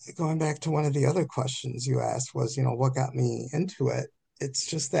going back to one of the other questions you asked was, what got me into it? It's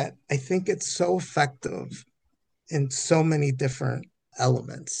just that I think it's so effective in so many different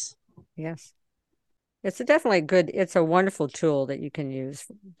elements. Yes. It's definitely good. It's a wonderful tool that you can use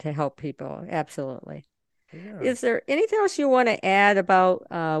to help people. Absolutely. Yeah. Is there anything else you want to add about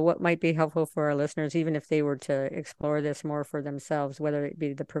what might be helpful for our listeners, even if they were to explore this more for themselves, whether it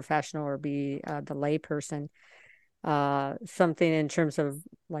be the professional or be the lay person? Something in terms of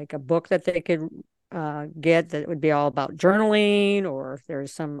like a book that they could get that would be all about journaling, or if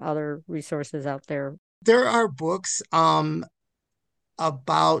there's some other resources out there. There are books about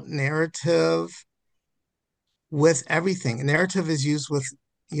narrative with everything. Narrative is used with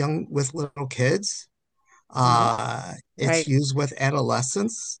little kids. Mm-hmm. It's Right. used with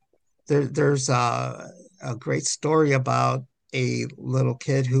adolescents. There's a great story about a little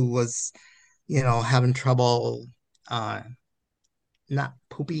kid who was, having trouble not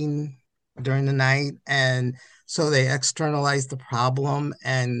pooping during the night, and so they externalized the problem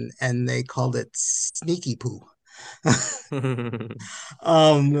and they called it sneaky poo.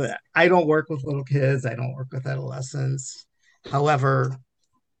 I don't work with little kids. I don't work with adolescents. However,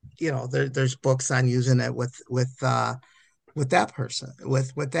 there's books on using it with that person,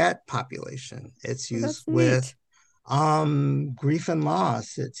 with that population. It's Well, used that's with neat. grief and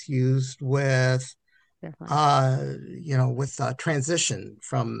loss. It's used with Definitely. transition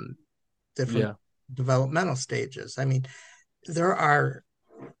from different Yeah. developmental stages. I mean, there are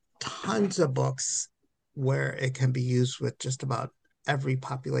tons of books where it can be used with just about every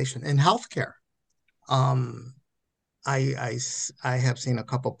population in healthcare. Um, I have seen a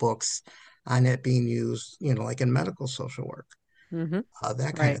couple books on it being used, like in medical social work, Mm-hmm.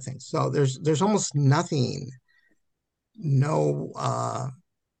 that kind Right. of thing. So there's almost nothing, no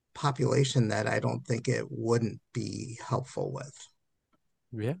population that I don't think it wouldn't be helpful with.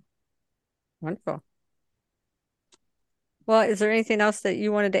 Yeah. Wonderful. Well, is there anything else that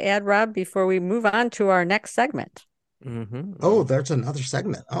you wanted to add, Rob, before we move on to our next segment? Oh, Mm-hmm. there's another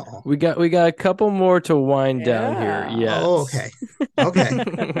segment. Uh-oh. We got a couple more to wind down here. Yeah. Oh, Yes. okay.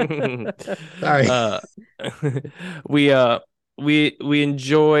 Okay. Sorry. uh we we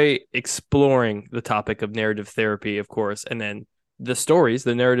enjoy exploring the topic of narrative therapy, of course, and then the stories,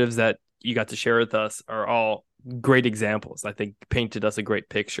 the narratives that you got to share with us are all great examples. I think painted us a great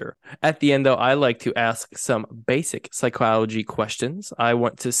picture. At the end though, I like to ask some basic psychology questions. I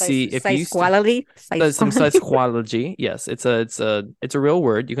want to see if you Psychology. some Psychology. psychology. Yes, it's a real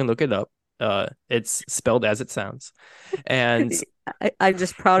word. You can look it up. It's spelled as it sounds. And I'm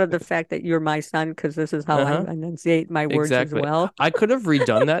just proud of the fact that you're my son because this is how I uh-huh, enunciate my words as exactly. well. I could have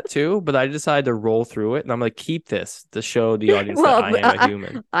redone that too, but I decided to roll through it, and I'm gonna keep this to show the audience that Well, I am a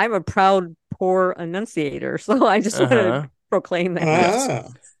human. I'm a proud poor enunciator, so I just want to Uh-huh. proclaim that. Yes. Ah,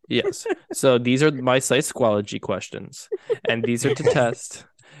 Yes. So these are my psychology questions, and these are to okay. test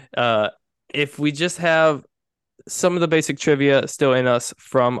uh if we just have some of the basic trivia still in us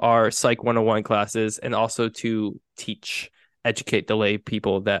from our Psych 101 classes, and also to educate the lay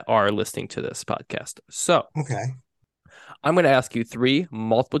people that are listening to this podcast. So Okay. I'm going to ask you three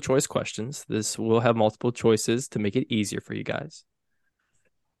multiple choice questions. This will have multiple choices to make it easier for you guys.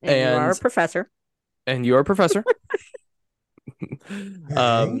 And you are a And professor. you're a professor.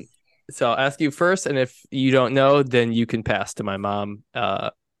 Okay. So I'll ask you first, and if you don't know, then you can pass to my mom.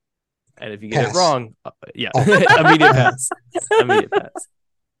 And if you get it Pass. wrong, yeah, Oh, immediate pass. Immediate pass.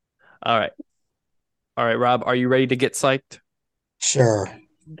 All right. All right, Rob, are you ready to get psyched? sure.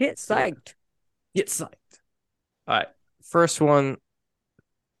 Get psyched. Get psyched. All right. First one,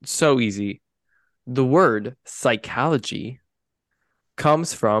 so easy. The word psychology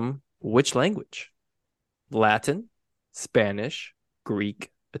comes from which language? Latin, Spanish, Greek,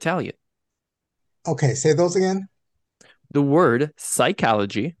 Italian. Okay, say those again. The word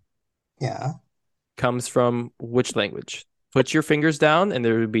psychology Yeah. comes from which language? Put your fingers down and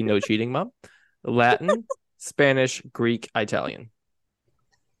there would be no cheating, Mom. Latin, Spanish, Greek, Italian.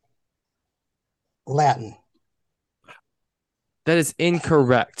 Latin. That is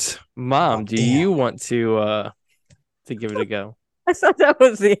incorrect. Oh, Mom, do you damn. want to give it a go? I thought that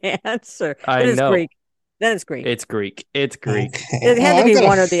was the answer. I It is know. Greek. Then it's Greek. It's Greek. It's Greek. Okay. It had Oh, to be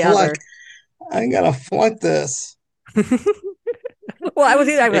one or the other. I'm gonna flunk this. Well, I was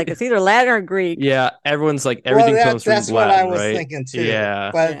like, It- it's either Latin or Greek. yeah, everyone's like Well, everything comes from that's what I Latin, was right? thinking too.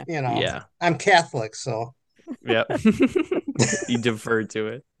 Yeah. But Yeah. Yeah. I'm Catholic, so Yep. You defer to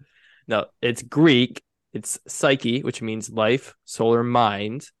it. No, it's Greek. It's psyche, which means life, soul, or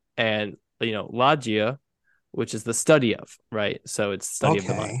mind, and logia, which is the study of, right? So it's study of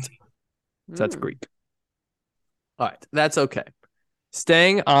the Okay. mind. So that's Greek. All right, that's okay.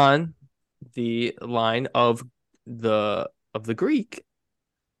 Staying on the line of the Greek,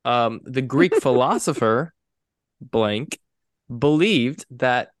 the Greek philosopher blank believed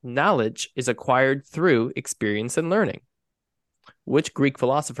that knowledge is acquired through experience and learning. Which Greek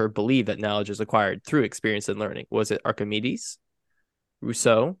philosopher believed that knowledge is acquired through experience and learning? Was it Archimedes,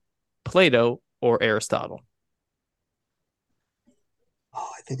 Rousseau, Plato, or Aristotle? Oh,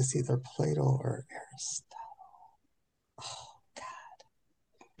 I think it's either Plato or Aristotle. Oh,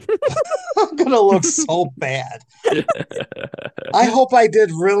 God. I'm going to look so bad. I hope I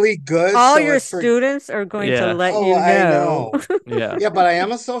did really good. All so your it's for... students are going to let Oh, you I know. know. Yeah. Yeah, but I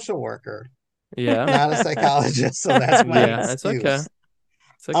am a social worker, Yeah. not a psychologist, so that's my Yeah, it's okay. excuse.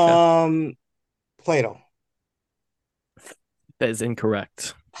 It's okay. Plato. That is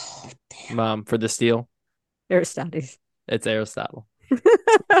incorrect. Oh, damn. Mom, for the steal, Aristotle. it's Aristotle.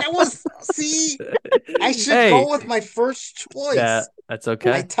 That was, see, I should go with my first choice. Yeah, that's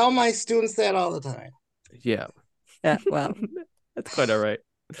okay. I tell my students that all the time. Yeah. Yeah, well, That's quite all right.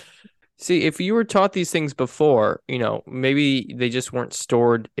 See, if you were taught these things before, maybe they just weren't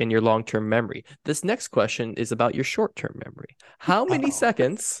stored in your long-term memory. This next question is about your short-term memory. How many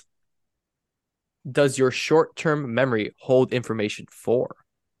seconds does your short-term memory hold information for?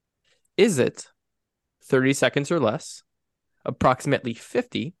 Is it 30 seconds or less, approximately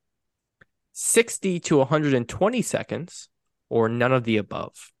 50, 60 to 120 seconds, or none of the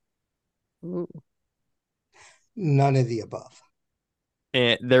above? ooh. None of the above.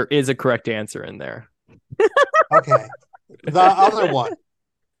 And there is a correct answer in there. Okay. The other one.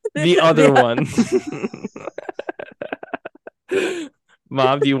 The other one.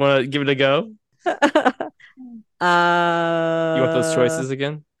 Mom, do you want to give it a go? You want those choices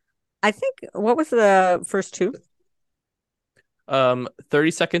again? I think, what was the first two?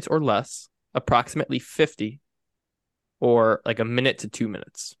 30 seconds or less, approximately 50, or like a minute to 2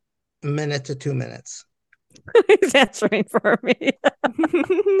 minutes. A minute to 2 minutes. He's answering for me.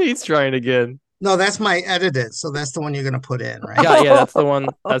 He's trying again. No, that's my edited, so that's the one you're going to put in, right? Yeah, that's the one.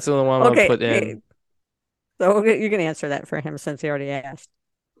 That's the one I'm Okay, gonna put in. So you can answer that for him since he already asked.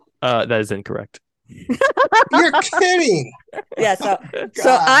 That is incorrect. You're kidding. Yeah, so Oh, so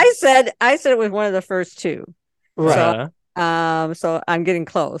God. I said it was one of the first two. Right. So I'm getting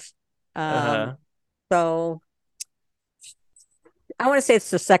close. Uh-huh. So I want to say it's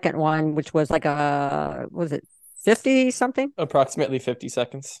the second one, which was like was it 50 something? Approximately 50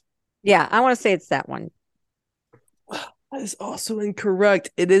 seconds. Yeah, I want to say it's that one. That is also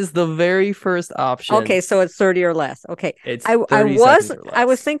incorrect. It is the very first option. Okay, so it's 30 or less. Okay. It's I 30 was seconds or less. I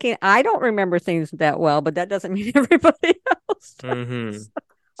was thinking I don't remember things that well, but that doesn't mean everybody else does. Mm-hmm.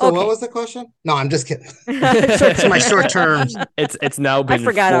 So Okay. what was the question? No, I'm just kidding. It's my short terms. It's now been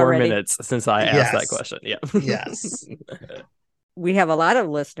forgot 4 already. minutes since I asked that Yes. question. Yeah. Yes. We have a lot of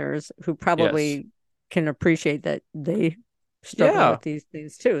listeners who probably Yes. can appreciate that they struggle Yeah. with these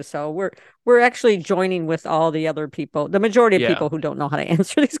things too. So we're actually joining with all the other people, the majority of Yeah. people who don't know how to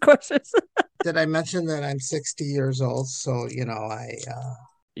answer these questions. Did I mention that I'm 60 years old? So,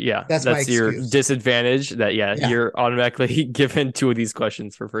 Yeah, that's my your excuse. disadvantage that Yeah. you're automatically given 2 of these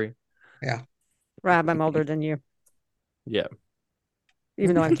questions for free. Yeah. Rob, I'm older than you, Yeah,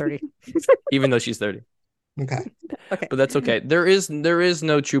 even though I'm 30. even though she's 30. Okay. Okay. But that's okay. There is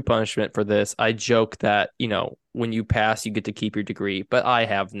no true punishment for this. I joke that, when you pass, you get to keep your degree, but I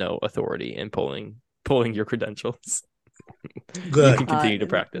have no authority in pulling your credentials. Good. You can continue to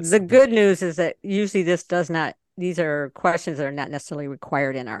practice. The good news is that usually these are questions that are not necessarily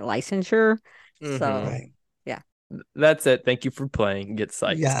required in our licensure. Mhm. So Right. yeah. That's it. Thank you for playing. Get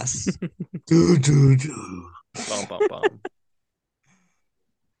psyched. Yes. Do. Bum, bum, bum.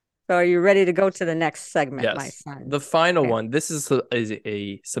 So are you ready to go to the next segment, Yes. my son? The final Okay. one. This is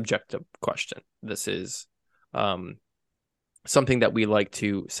a subjective question. This is something that we like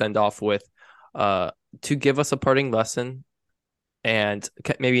to send off with to give us a parting lesson and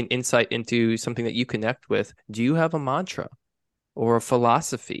maybe an insight into something that you connect with. Do you have a mantra or a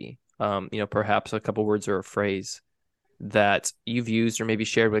philosophy, perhaps a couple words or a phrase that you've used or maybe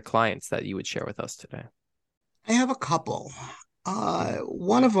shared with clients that you would share with us today? I have a couple.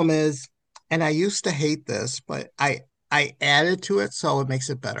 One of them is, and I used to hate this, but I added to it so it makes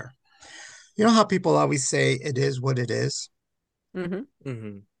it better. You know how people always say it is what it is? Mm-hmm.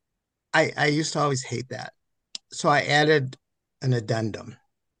 Mm-hmm. I used to always hate that. So I added an addendum.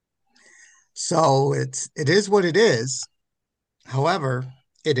 So it is what it is. However,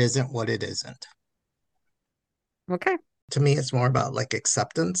 it isn't what it isn't. Okay. To me, it's more about like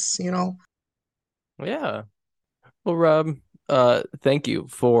acceptance, you know? Yeah. Well, Rob, thank you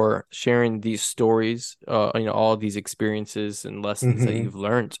for sharing these stories, all these experiences and lessons that Hmm. you've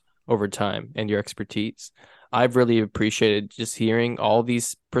learned over time and your expertise. I've really appreciated just hearing all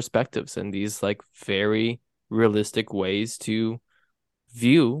these perspectives and these like very realistic ways to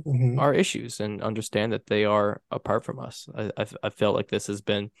view Hmm. our issues and understand that they are apart from us. I felt like this has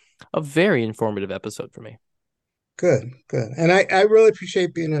been a very informative episode for me. Good, good. And I really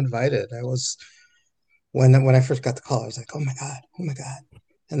appreciate being invited. I was when I first got the call, I was like, oh my God, oh my God.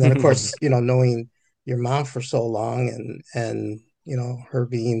 And then of course, knowing your mom for so long and her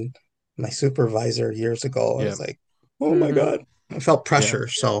being my supervisor years ago, I Yeah, was like, oh my Mm-hmm. God. I felt yeah. pressure.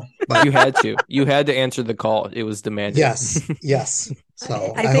 So, but You had to. You had to answer the call. It was demanded. yes, yes.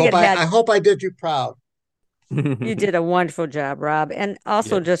 So I think it I had, hope I did you proud. you did a wonderful job, Rob. And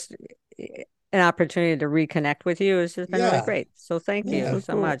also Yeah, just an opportunity to reconnect with you has just been really Yeah, great. So thank you yeah, of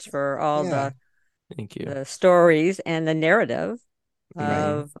so course. much for all yeah, Thank you. the stories and the narrative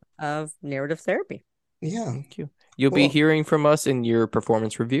right. Hmm. of narrative therapy. Yeah. Thank you. You'll be Cool. hearing from us in your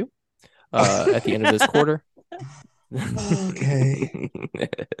performance review at the end of this quarter. Okay.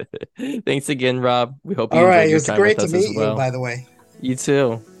 Thanks again, Rob. We hope All you right. enjoyed It your was time with great to us as meet you, well. by the way. You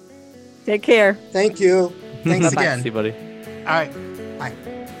too. Take care. Thank you. Thanks Bye-bye. See again. you, buddy. All right. Bye.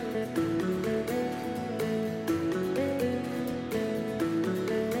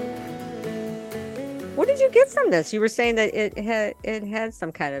 What did you get from this? You were saying that it had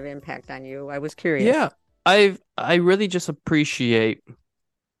some kind of impact on you. I was curious. Yeah, I really just appreciate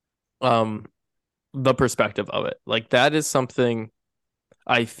um the perspective of it. Like that is something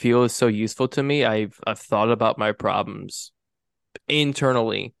I feel is so useful to me. I've thought about my problems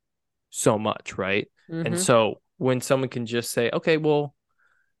internally so much, right? And Mm-hmm. so when someone can just say, okay, well,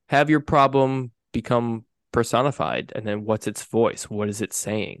 have your problem become personified, and then what's its voice? What is it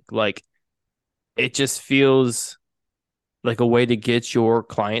saying? Like it just feels like a way to get your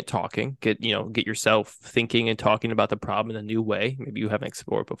client talking, get yourself thinking and talking about the problem in a new way, maybe you haven't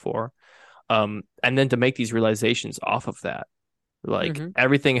explored before. And then to make these realizations off of that. Like Mm-hmm.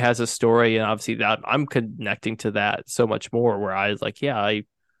 everything has a story, and obviously that I'm connecting to that so much more where I was like, yeah,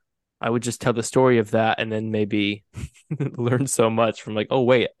 I would just tell the story of that and then maybe learn so much from like, oh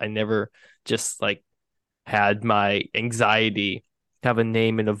wait, I never just like had my anxiety have a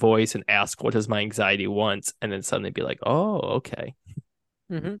name and a voice and ask what does my anxiety want, and then suddenly be like, oh, okay.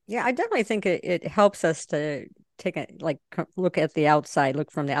 Mm-hmm. Yeah, I definitely think it helps us to take a look at the outside, look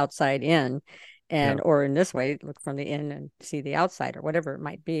from the outside in, Yeah. or in this way, look from the in and see the outside, or whatever it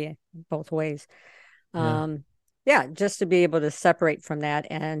might be, both ways. Yeah. Um, yeah, just to be able to separate from that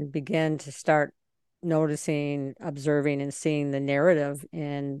and begin to start noticing, observing, and seeing the narrative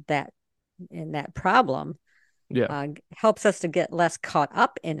in that problem Yeah. helps us to get less caught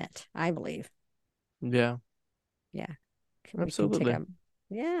up in it, I believe. Yeah. Yeah, we can take Absolutely.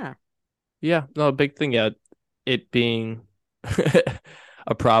 yeah. Yeah. No, a big thing, yeah. It being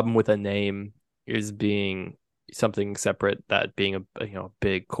a problem with a name is being something separate, that being a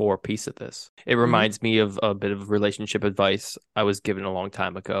big core piece of this. It Hmm. reminds me of a bit of relationship advice I was given a long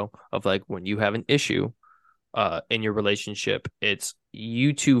time ago of like when you have an issue in your relationship, it's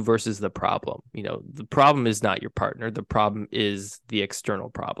you two versus the problem. The problem is not your partner, the problem is the external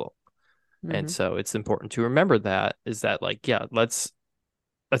problem. And Hmm. so it's important to remember that is that like, yeah, let's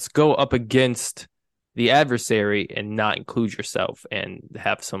go up against the adversary and not include yourself and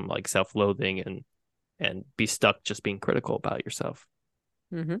have some like self-loathing and be stuck just being critical about yourself.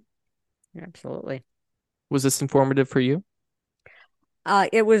 Hmm. Absolutely. Was this informative for you?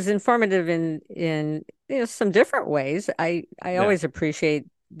 It was informative in some different ways. I Yeah. always appreciate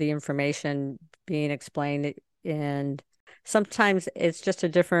the information being explained, and sometimes it's just a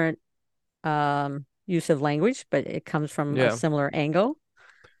different use of language, but it comes from a Yeah. similar angle.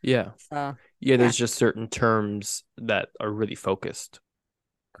 Yeah. So Yeah, yeah, there's just certain terms that are really focused.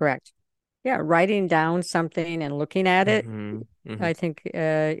 correct. Yeah, writing down something and looking at it, Hmm. Hmm. I think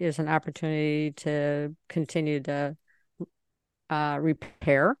is an opportunity to continue to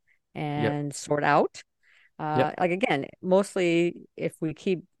repair Yep. and sort out. Yep. Like again, mostly if we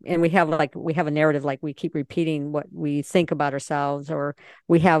keep and we have a narrative, like we keep repeating what we think about ourselves, or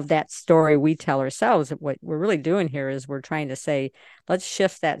we have that story we tell ourselves. What we're really doing here is we're trying to say, let's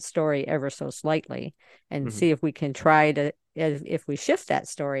shift that story ever so slightly and Hmm. see if we can try to, if we shift that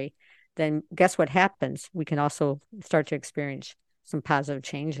story, then guess what happens? We can also start to experience some positive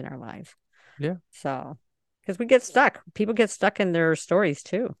change in our lives. Yeah, So, because we get stuck, people get stuck in their stories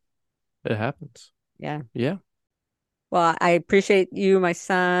too. it happens. Yeah. Yeah. Well, I appreciate you, my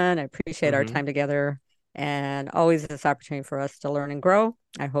son. I appreciate our Hmm. time together. and always this opportunity for us to learn and grow.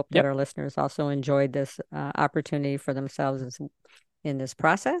 I hope that Yep. our listeners also enjoyed this opportunity for themselves in this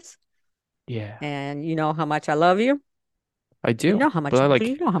process. Yeah, And you know how much I love you. I You do. know how much. But I Do like,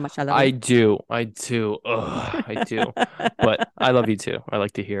 you know how much I love I you? do. I do. Ugh, I do. But I love you too. I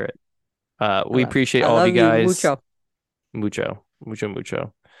like to hear it. We appreciate I all of you love you guys. mucho. Mucho, mucho,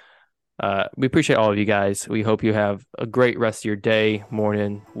 mucho. We appreciate all of you guys. We hope you have a great rest of your day,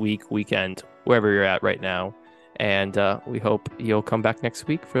 morning, week, weekend, wherever you're at right now. And we hope you'll come back next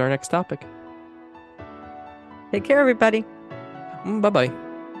week for our next topic. Take care, everybody. Bye bye.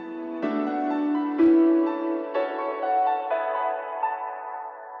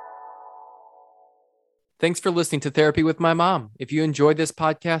 Thanks for listening to Therapy with My Mom. If you enjoyed this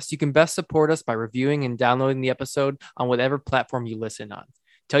podcast, you can best support us by reviewing and downloading the episode on whatever platform you listen on.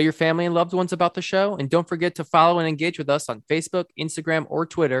 Tell your family and loved ones about the show, and don't forget to follow and engage with us on Facebook, Instagram, or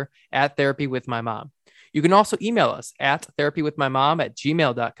Twitter at Therapy with My Mom. You can also email us at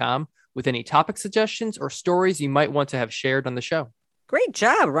therapywithmymom@gmail.com with any topic suggestions or stories you might want to have shared on the show. Great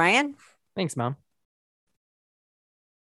job, Ryan. Thanks, Mom.